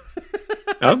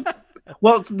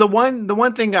 Well, it's the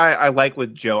one thing I like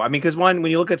with Joe, I mean, because when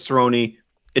you look at Cerrone,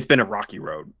 it's been a rocky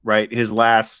road, right? His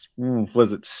last,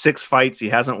 was it 6 fights? He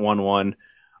hasn't won one.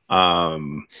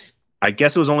 I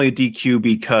guess it was only a DQ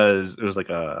because it was like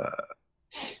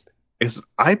it was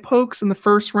eye pokes in the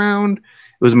first round.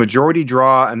 It was a majority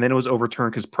draw, and then it was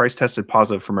overturned because Price tested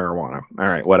positive for marijuana. All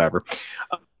right, whatever.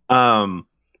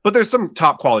 But there's some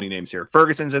top quality names here.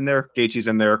 Ferguson's in there, Gaethje's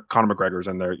in there, Conor McGregor's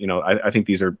in there. You know, I think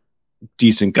these are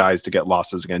decent guys to get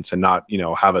losses against and not, you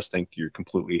know, have us think you're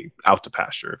completely out to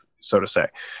pasture, so to say.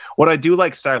 What I do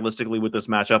like stylistically with this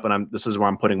matchup, and this is where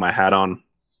I'm putting my hat on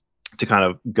to kind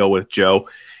of go with Joe,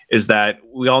 is that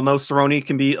we all know Cerrone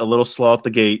can be a little slow out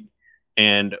the gate.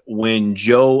 And when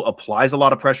Joe applies a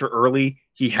lot of pressure early,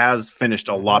 he has finished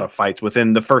a lot of fights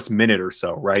within the first minute or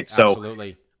so, right?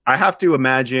 Absolutely. So I have to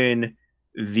imagine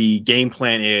the game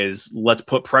plan is, let's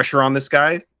put pressure on this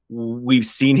guy. We've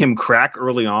seen him crack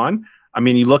early on. I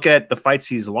mean, you look at the fights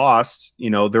he's lost, you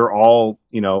know, they're all,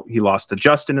 you know, he lost to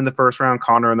Justin in the first round,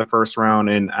 Connor in the first round,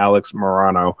 and Alex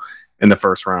Morano in the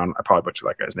first round. I probably butchered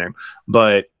that guy's name.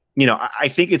 But, you know, I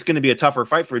think it's going to be a tougher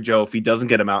fight for Joe if he doesn't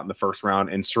get him out in the first round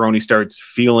and Cerrone starts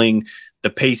feeling the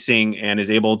pacing and is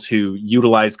able to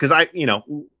utilize, because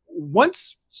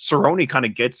once Cerrone kind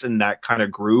of gets in that kind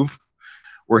of groove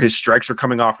where his strikes are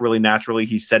coming off really naturally,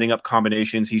 he's setting up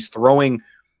combinations, he's throwing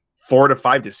 4 to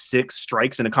 5 to 6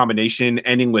 strikes in a combination,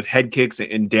 ending with head kicks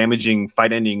and damaging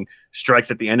fight-ending strikes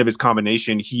at the end of his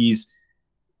combination. He's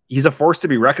a force to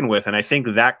be reckoned with, and I think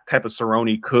that type of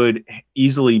Cerrone could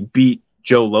easily beat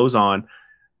Joe Lauzon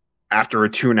after a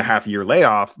 2.5-year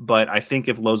layoff. But I think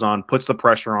if Lauzon puts the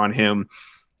pressure on him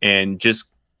and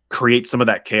just creates some of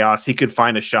that chaos, he could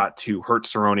find a shot to hurt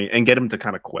Cerrone and get him to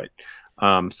kind of quit.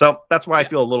 So that's why I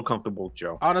feel a little comfortable with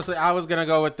Joe. Honestly, I was going to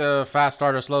go with the fast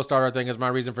starter, slow starter thing as my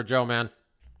reason for Joe, man.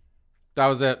 That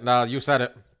was it. No, you said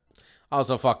it.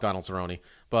 Also, fuck Donald Cerrone.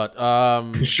 But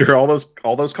sure, all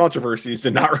those controversies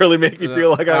did not really make me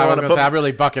feel like I was going to say,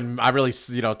 I really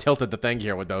tilted the thing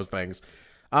here with those things.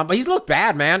 But he's looked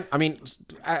bad, man. I mean,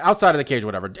 outside of the cage,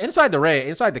 whatever. Inside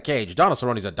the cage, Donald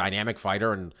Cerrone's a dynamic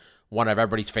fighter and one of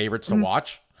everybody's favorites to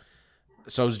watch.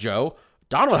 So's Joe.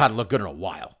 Donald hadn't looked good in a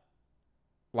while.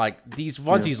 Like, these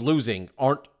ones he's losing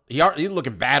he's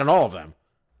looking bad in all of them.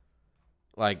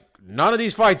 Like, none of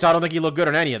these fights, I don't think he looked good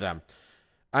in any of them.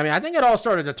 I mean, I think it all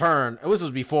started to turn. This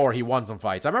was before he won some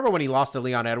fights. I remember when he lost to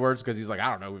Leon Edwards because he's like,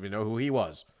 I don't even know who he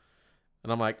was.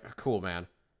 And I'm like, cool, man.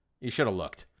 You should have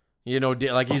looked. You know,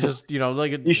 like you just,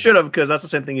 like you should have, because that's the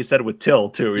same thing he said with Till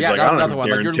too. He's like, I don't know who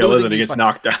Darren Till is, and he gets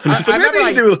knocked down.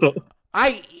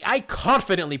 I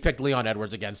confidently picked Leon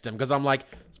Edwards against him because I'm like,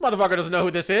 this motherfucker doesn't know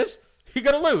who this is. He's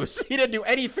gonna lose. He didn't do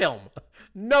any film,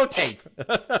 no tape.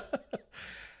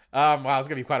 Wow, it's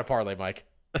gonna be quite a parlay, Mike.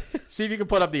 See if you can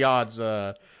put up the odds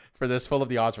for this, full of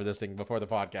the odds for this thing before the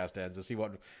podcast ends, to see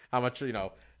how much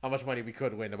money we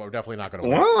could win, but we're definitely not going to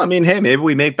win. Well, I mean, hey, maybe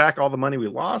we make back all the money we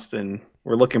lost, and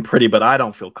we're looking pretty. But I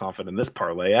don't feel confident in this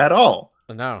parlay at all.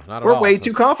 No, not at all. We're way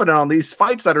too confident on these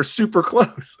fights that are super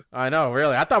close. I know,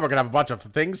 really. I thought we were gonna have a bunch of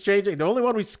things changing. The only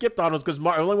one we skipped on was because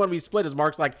the only one we split is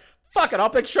Mark's like, fuck it, I'll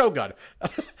pick Shogun.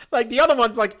 Like the other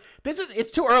one's like,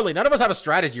 it's too early. None of us have a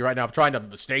strategy right now of trying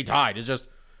to stay tied. It's just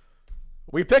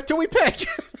we pick who we pick.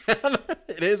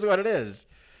 It is what it is.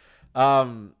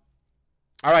 All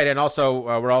right, and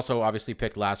also we're also obviously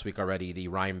picked last week already the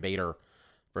Ryan Bader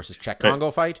versus Czech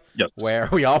Congo fight, where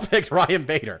we all picked Ryan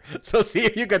Bader. So see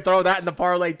if you can throw that in the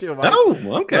parlay too, Mike.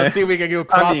 Oh, okay. Let's see if we can do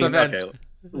cross events. Okay.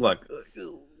 Look,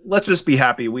 let's just be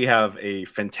happy we have a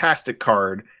fantastic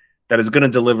card that is going to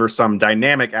deliver some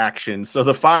dynamic action. So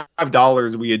the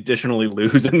 $5 we additionally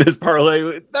lose in this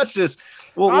parlay, that's just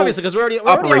obviously because we already have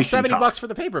 $70 for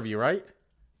the pay-per-view, right?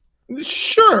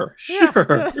 Sure.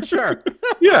 Yeah, sure.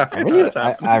 Yeah.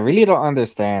 I really don't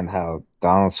understand how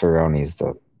Donald Cerrone is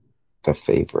the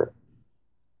favorite.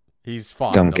 He's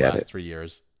fought in the last 3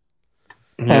 years.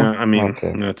 Yeah, I mean,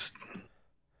 that's...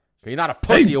 He's not a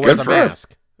pussy who wears a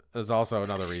mask. There's also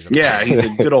another reason. Yeah, he's a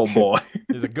good old boy.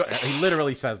 He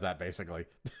literally says that, basically.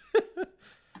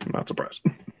 I'm not surprised.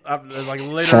 Like,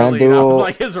 literally, that was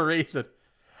like his reason.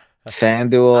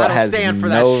 FanDuel has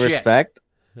no respect.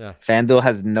 Yeah. FanDuel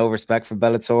has no respect for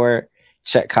Bellator.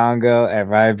 Chet Congo and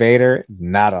Ryan Bader,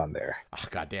 not on there. Oh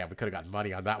goddamn, we could have gotten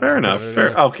money on that Fair one. enough. Fair.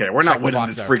 Okay, we're Check not the winning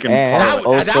box this there. freaking And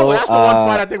parlay. That's also, the one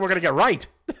fight I think we're gonna get right.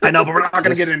 I know, but we're not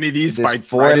going to get any of these this fights.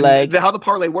 four Right? leg- How the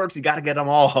parlay works, you got to get them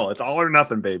all. It's all or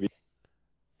nothing, baby.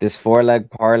 This 4-leg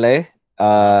parlay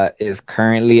is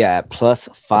currently at plus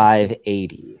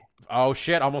 580. Oh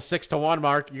shit, almost 6 to 1,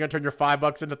 Mark. You're gonna turn your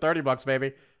 $5 into $30, baby.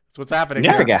 That's what's happening.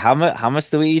 I Yeah. forget how much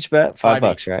do we each bet? $5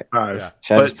 $5, each. right? Yeah.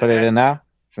 Should I just put it in now?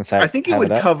 Since I think it have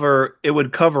would up? cover. It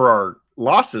would cover our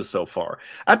losses so far.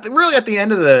 At the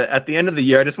end of the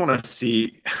year, I just want to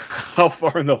see how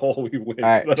far in the hole we win. All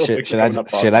right, That'll should, make should it I not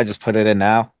just, should I just put it in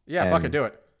now? Yeah, And fucking do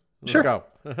it. Let's Sure. go.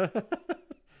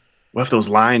 What if those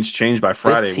lines change by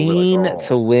Friday? 15 We'll be like,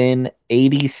 to win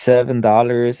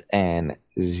 $87 and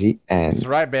That's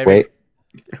right, baby. wait,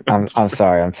 I'm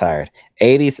sorry, I'm tired.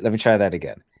 80. Let me try that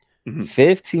again. Mhm.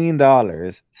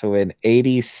 $15 to win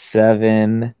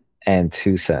 87 and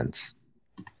 2 cents.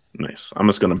 nice. I'm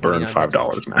just gonna burn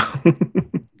 $5 now.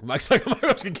 Mike's like, I'm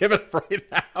just gonna give it right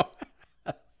now.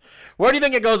 Where do you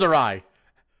think it goes awry?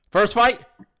 First fight?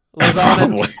 Lozon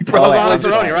and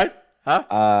Cerrone, right? Huh?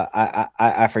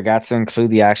 I forgot to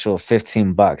include the actual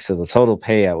 $15, so the total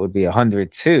payout would be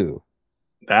 102.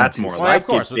 That's more Well, like of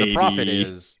course, it, the profit baby.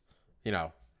 is, Yeah,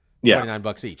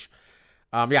 $29 each.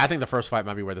 Yeah, I think the first fight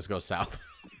might be where this goes south.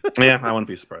 yeah. I wouldn't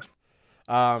be surprised.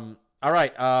 All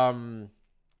right. I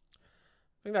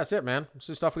think that's it, man. It's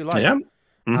the stuff we like. Yeah.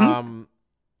 Mhm.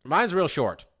 Mine's real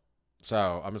short,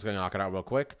 so I'm just gonna knock it out real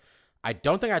quick. I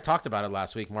don't think I talked about it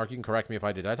last week. Mark, you can correct me if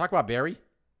I did. Did I talk about Barry?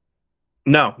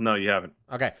 No, you haven't.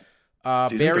 Okay.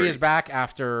 Season Barry 3. is back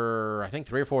after I think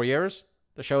 3 or 4 years.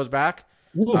 The show's back.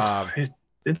 Ooh, it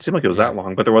didn't seem like it was that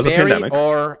long, but there was Barry, a pandemic.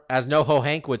 or as NoHo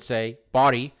Hank would say,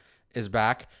 Body is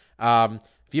back.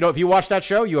 If you watch that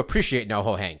show, you appreciate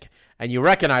NoHo Hank, and you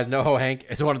recognize NoHo Hank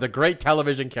is one of the great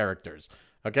television characters.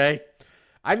 Okay,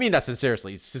 I mean that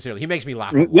sincerely. He makes me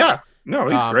laugh. a lot. Yeah, no,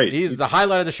 he's great. He's the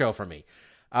highlight of the show for me.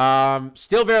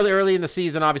 Still very early in the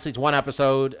season. Obviously, it's one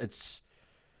episode. It's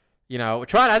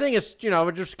I think it's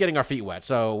we're just getting our feet wet.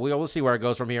 So we'll see where it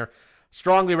goes from here.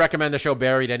 Strongly recommend the show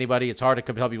Barry to anybody. It's hard to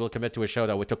compel people to commit to a show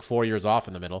that we took 4 years off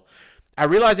in the middle. I'm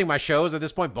realizing my shows at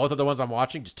this point, both of the ones I'm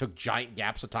watching, just took giant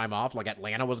gaps of time off. Like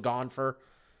Atlanta was gone for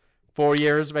 4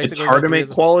 years, basically. It's hard to make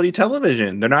quality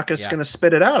television. They're not just going to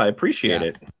spit it out. I appreciate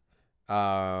it.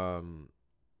 But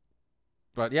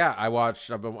yeah, I watched.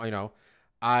 I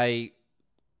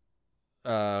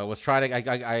was trying to.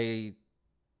 I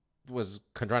was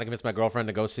trying to convince my girlfriend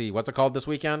to go see what's it called this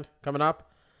weekend coming up.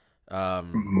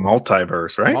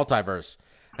 Multiverse, right? Multiverse.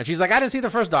 And she's like, I didn't see the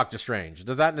first Doctor Strange.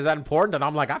 Is that important? And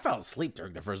I'm like, I fell asleep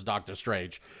during the first Doctor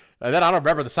Strange. And then I don't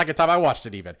remember the second time I watched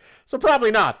it even. So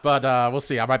probably not, but we'll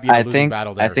see. I might be in a losing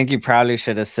battle there. I think you probably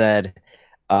should have said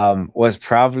what's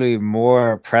probably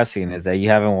more pressing is that you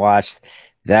haven't watched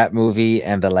that movie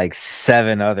and the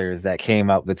 7 others that came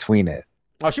out between it.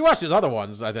 Oh, she watched these other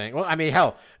ones, I think. Well, I mean,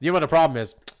 hell, you know what the problem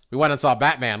is? We went and saw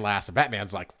Batman last, and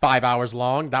Batman's 5 hours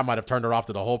long. That might have turned her off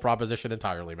to the whole proposition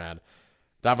entirely, man.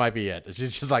 That might be it.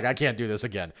 She's just like, I can't do this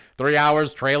again. 3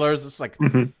 hours, trailers. It's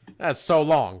that's so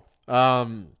long.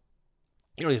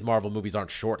 These Marvel movies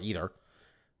aren't short either.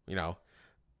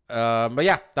 But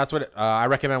yeah, that's what I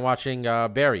recommend watching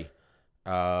Barry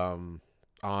on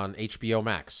HBO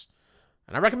Max.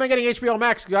 And I recommend getting HBO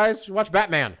Max, guys. Watch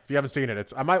Batman if you haven't seen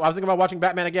it. I was thinking about watching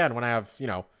Batman again when I have,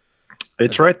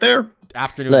 it's right there.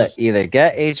 Afternoon. Look, either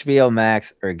get HBO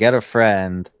Max or get a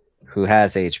friend who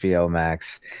has HBO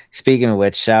Max. Speaking of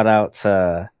which, shout out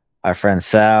to our friend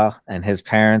Sal and his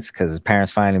parents, because his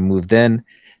parents finally moved in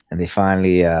and they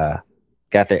finally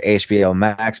got their HBO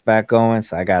Max back going.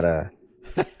 So I gotta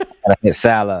hit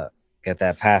Sal up, get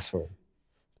that password.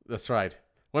 That's right.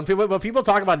 When people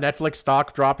talk about Netflix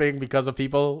stock dropping because of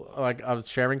people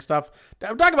sharing stuff,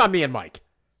 I'm talking about me and Mike.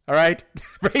 All right,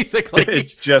 basically,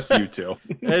 it's just you two.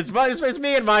 it's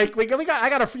me and Mike. You gotta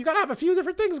have a few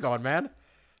different things going, man. I'm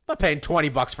not paying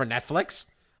 $20 for Netflix.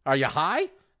 Are you high?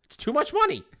 It's too much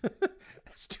money.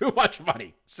 It's too much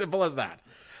money. Simple as that.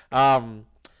 All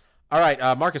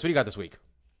right, Marcus, what do you got this week?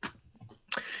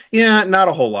 Yeah, not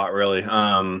a whole lot really.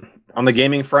 On the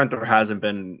gaming front, there hasn't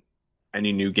been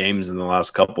any new games in the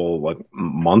last couple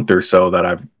month or so that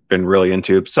I've been really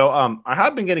into. So I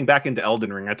have been getting back into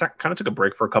Elden Ring. I kind of took a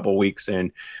break for a couple of weeks and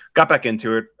got back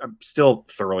into it. I'm still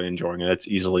thoroughly enjoying it. It's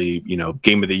easily,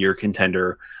 game of the year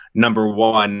contender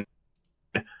 #1.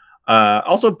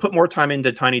 Also put more time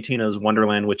into Tiny Tina's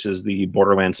Wonderland, which is the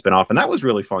Borderlands spinoff, and that was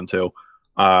really fun too.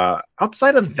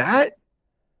 Outside of that,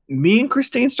 me and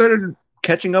Christine started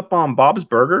catching up on Bob's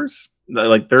Burgers.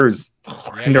 Like there's,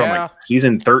 I think they're on like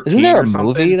season 13. Isn't there or a something.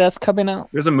 movie that's coming out?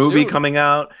 There's a movie Soon. coming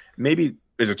out. Maybe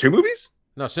is there 2 movies?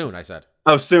 No, soon. I said.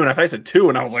 Oh, soon. I thought I said 2,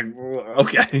 and I was like,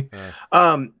 okay.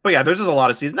 But yeah, there's just a lot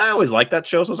of seasons. I always like that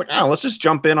show, so I was like, oh, let's just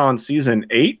jump in on season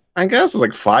 8. I guess it's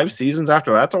like 5 seasons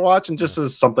after that to watch, and just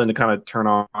as something to kind of turn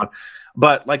on.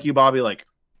 But like you, Bobby, like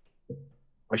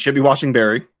I should be watching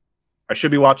Barry. I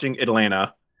should be watching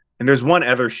Atlanta, and there's one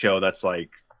other show that's like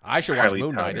I should watch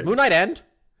Moon Knight. Did Moon Knight end?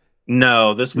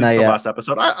 No, this week's the last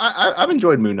episode. I've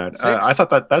enjoyed Moon Knight. I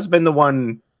thought that's been the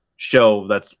one show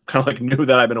that's kind of like new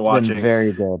that I've been watching.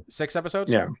 Very good. 6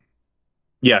 episodes?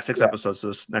 Yeah, 6 episodes. So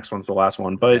this next one's the last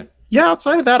one. But yeah,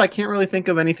 outside of that, I can't really think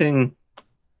of anything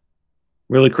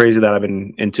really crazy that I've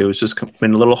been into. It's just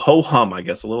been a little ho-hum, I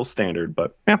guess, a little standard.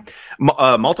 But yeah,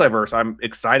 Multiverse, I'm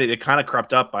excited. It kind of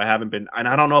crept up. I haven't been, and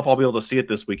I don't know if I'll be able to see it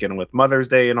this weekend with Mother's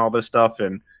Day and all this stuff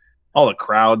and all the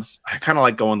crowds. I kind of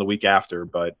like going the week after,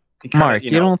 but Mark, you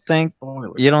don't think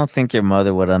your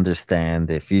mother would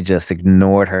understand if you just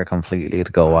ignored her completely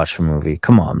to go watch a movie?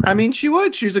 Come on, man. I mean, she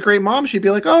would. She's a great mom. She'd be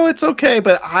like, "Oh, it's okay,"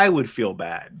 but I would feel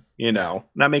bad,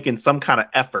 not making some kind of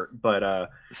effort.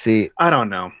 But see, I don't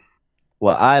know.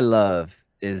 What I love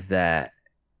is that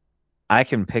I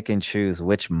can pick and choose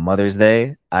which Mother's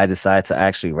Day I decide to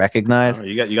actually recognize. Oh,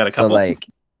 you got a couple. So like,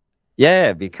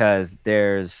 yeah, because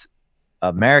there's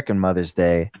American Mother's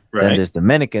Day, then there's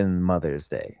Dominican Mother's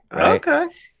Day, right? Okay.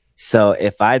 So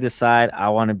if I decide I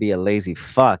want to be a lazy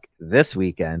fuck this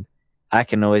weekend, I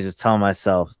can always just tell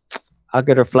myself, I'll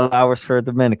get her flowers for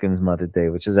Dominican's Mother's Day,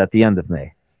 which is at the end of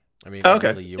May. I mean,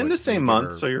 okay, in the same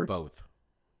month, so you're both.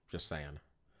 Just saying.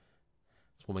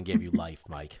 This woman gave you life,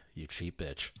 Mike. You cheap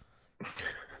bitch.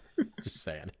 Just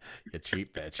saying, you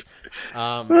cheap bitch.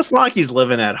 It's not like he's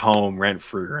living at home rent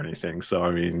free or anything. So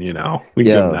I mean,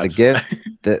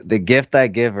 the gift I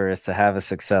give her is to have a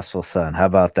successful son. How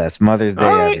about that? It's Mother's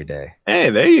Day every day. Hey,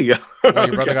 there you go. Oh,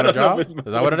 your brother got a job? Is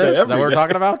that what it is? Is that what we're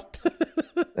talking about?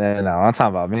 No, I'm talking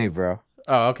about me, bro.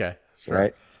 Oh, okay, sure.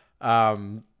 Right.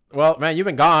 Well, man, you've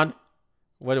been gone.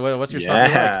 What's your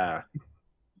stuff like?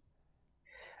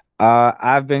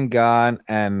 I've been gone,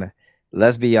 and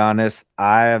let's be honest,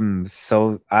 I'm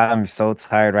so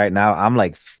tired right now. I'm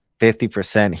like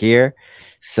 50% here.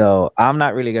 So I'm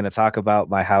not really going to talk about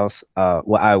my house.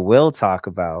 What I will talk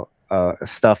about,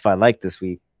 stuff I like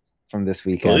from this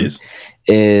weekend,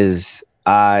 is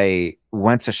I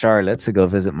went to Charlotte to go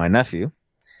visit my nephew.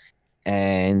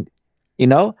 And,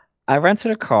 I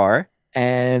rented a car.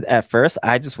 And at first,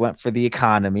 I just went for the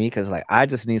economy because, I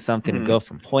just need something to go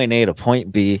from point A to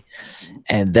point B.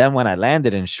 And then when I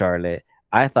landed in Charlotte,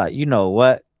 I thought, you know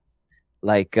what?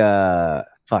 I forgot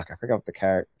what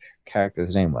the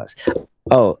character's name was.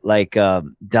 Oh,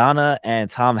 Donna and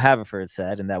Tom Haverford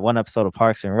said in that one episode of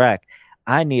Parks and Rec,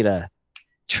 I need to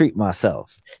treat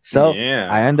myself. So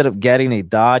I ended up getting a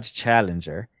Dodge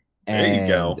Challenger. And there you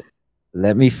go.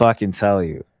 Let me fucking tell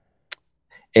you,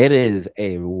 it is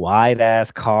a wide ass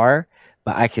car,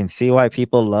 but I can see why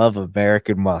people love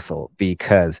American Muscle,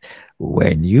 because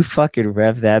when you fucking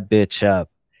rev that bitch up,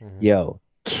 yo,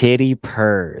 kitty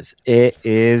purrs. It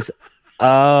is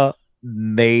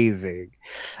amazing.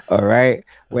 All right.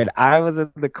 When I was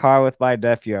in the car with my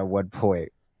nephew at one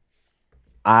point,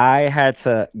 I had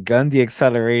to gun the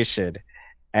acceleration,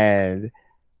 and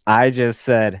I just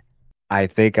said, I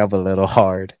think I'm a little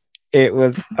hard. It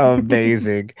was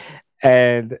amazing.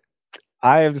 And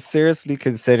I am seriously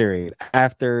considering,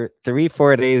 after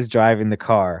 3-4 days driving the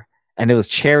car, and it was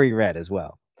cherry red as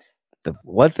well. The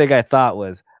one thing I thought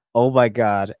was, oh my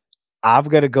God, I'm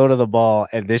going to go to the mall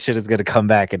and this shit is going to come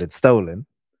back and it's stolen.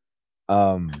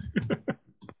 But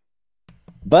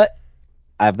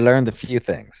I've learned a few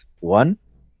things. One,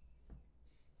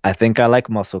 I think I like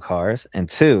muscle cars. And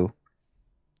two,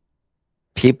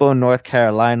 people in North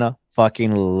Carolina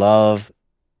fucking love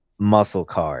muscle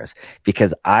cars,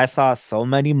 because I saw so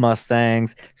many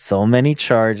Mustangs, so many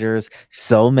Chargers,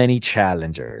 so many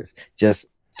Challengers just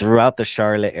throughout the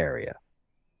Charlotte area.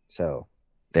 So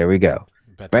there we go.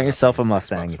 Rent yourself a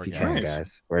Mustang if you can,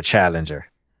 guys, or a Challenger.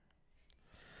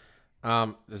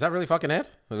 Is that really fucking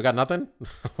it? We got nothing?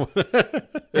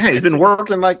 Yeah, he's been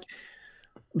working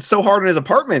so hard in his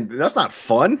apartment. That's not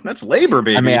fun. That's labor,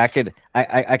 baby. I mean, I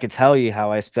could tell you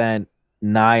how I spent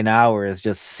 9 hours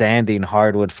just sanding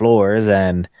hardwood floors,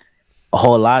 and a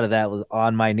whole lot of that was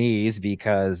on my knees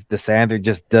because the sander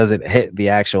just doesn't hit the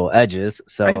actual edges.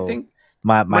 So I think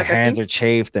my hands are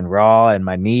chafed and raw, and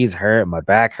my knees hurt, my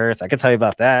back hurts. I can tell you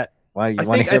about that. You want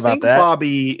to hear about that?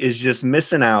 Bobby is just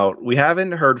missing out. We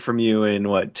haven't heard from you in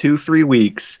 2-3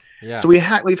 weeks. Yeah. So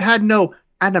we've had no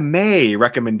anime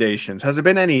recommendations. Has there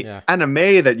been any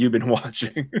anime that you've been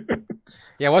watching?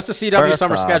 Yeah, what's the CW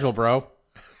summer schedule, bro?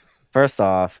 First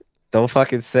off, don't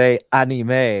fucking say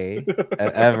anime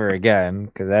ever again,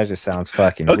 because that just sounds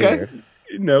fucking weird.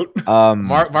 Note.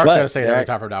 Mark's gonna say it every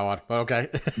time from now on, but okay.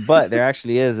 But there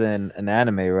actually is an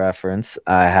anime reference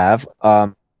I have.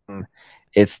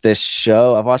 It's this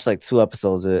show. I've watched like 2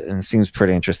 episodes and it seems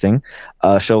pretty interesting.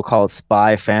 A show called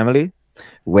Spy Family,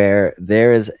 where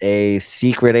there is a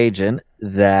secret agent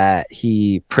that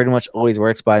he pretty much always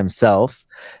works by himself,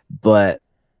 but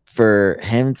for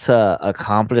him to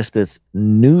accomplish this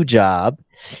new job,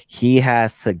 he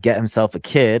has to get himself a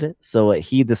kid. So what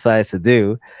he decides to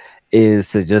do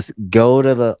is to just go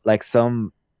to the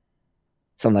some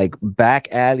like back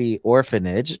alley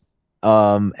orphanage,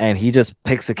 and he just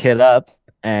picks a kid up,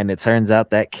 and it turns out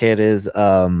that kid is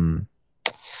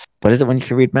what is it when you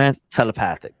can read man?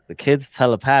 Telepathic. The kid's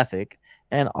telepathic,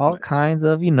 and all kinds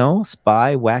of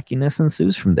spy wackiness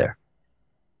ensues from there.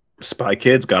 Spy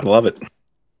Kids, gotta love it.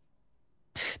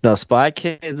 No, Spy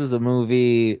Kids was a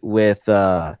movie with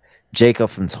Jacob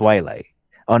from Twilight.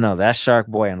 Oh no, that's Shark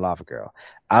Boy and Lava Girl.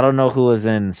 I don't know who was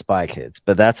in Spy Kids,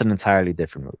 but that's an entirely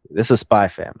different movie. This is Spy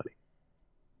Family.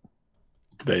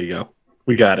 There you go.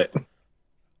 We got it.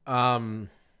 All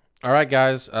right,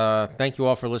 guys. Thank you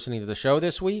all for listening to the show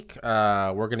this week.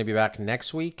 We're going to be back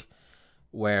next week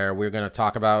where we're going to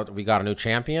talk about, we got a new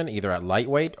champion either at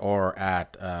lightweight or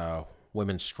at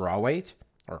women's strawweight,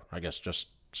 or I guess just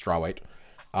strawweight.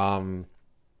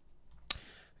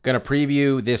 Going to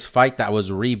preview this fight that was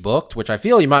rebooked, which I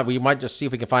feel we might just see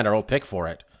if we can find our old pick for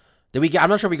it. I'm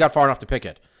not sure if we got far enough to pick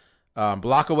it.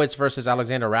 Blachowicz versus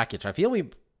Alexander Rakic. I feel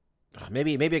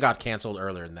maybe it got canceled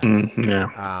earlier than that.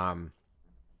 Yeah.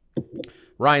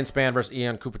 Ryan Spann versus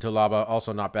Ian Kupitulaba,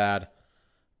 also not bad.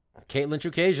 Caitlin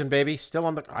Chukasian, baby, still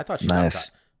on the. I thought she got cut.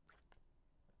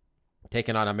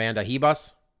 Taking on Amanda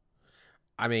Hebus.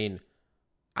 I mean,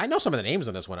 I know some of the names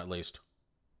on this one at least.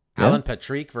 Yeah. Alan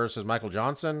Patrick versus Michael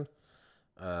Johnson.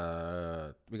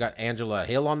 We got Angela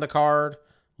Hill on the card.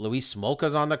 Luis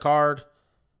Smolka's on the card.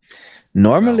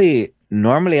 Normally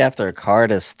after a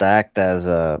card is stacked as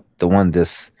the one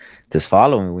this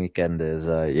following weekend is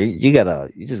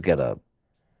you just get a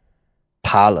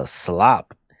pile of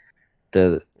slop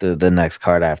the next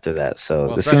card after that.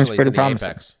 So this seems pretty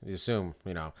promising. Apex, you assume,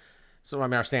 So I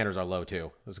mean our standards are low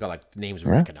too. It's got like names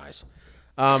we recognize.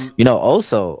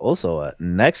 Also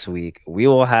next week we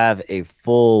will have a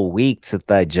full week to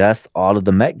digest all of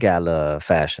the Met Gala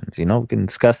fashions. We can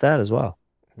discuss that as well.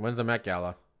 When's the Met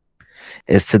Gala?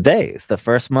 It's today. It's the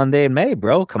first Monday in May,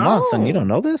 bro. Come on, son. You don't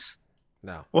know this?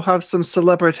 No. We'll have some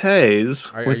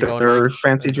celebrities with their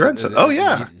fancy dresses. Oh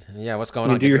yeah. Yeah. What's going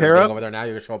on? Do your hair up over there now?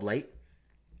 You're gonna show up late.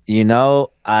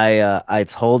 I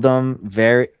told them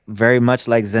very, very much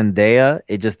like Zendaya.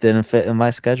 It just didn't fit in my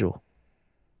schedule.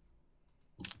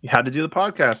 You had to do the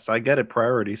podcast. I get it.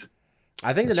 Priorities.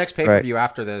 I think the next pay-per-view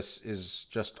after this is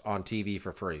just on TV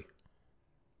for free.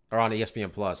 Or on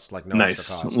ESPN Plus, like no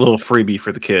extra cost. Nice little freebie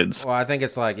for the kids. Well, I think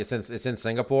it's like it's in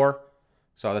Singapore,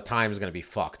 so the time is going to be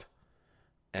fucked.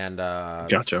 And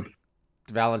gotcha.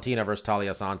 Valentina versus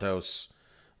Talia Santos,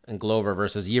 and Glover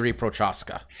versus Yuri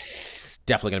Prochaska. It's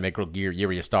definitely going to make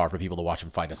Yuri a star for people to watch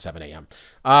him fight at 7 a.m.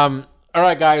 All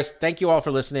right, guys, thank you all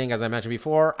for listening. As I mentioned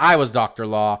before, I was Dr.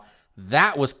 Law.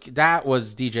 That was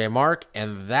DJ Mark,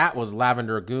 and that was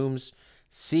Lavender Gooms.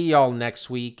 See y'all next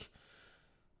week.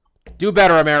 Do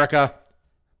better, America.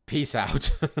 Peace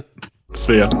out.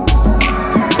 See ya.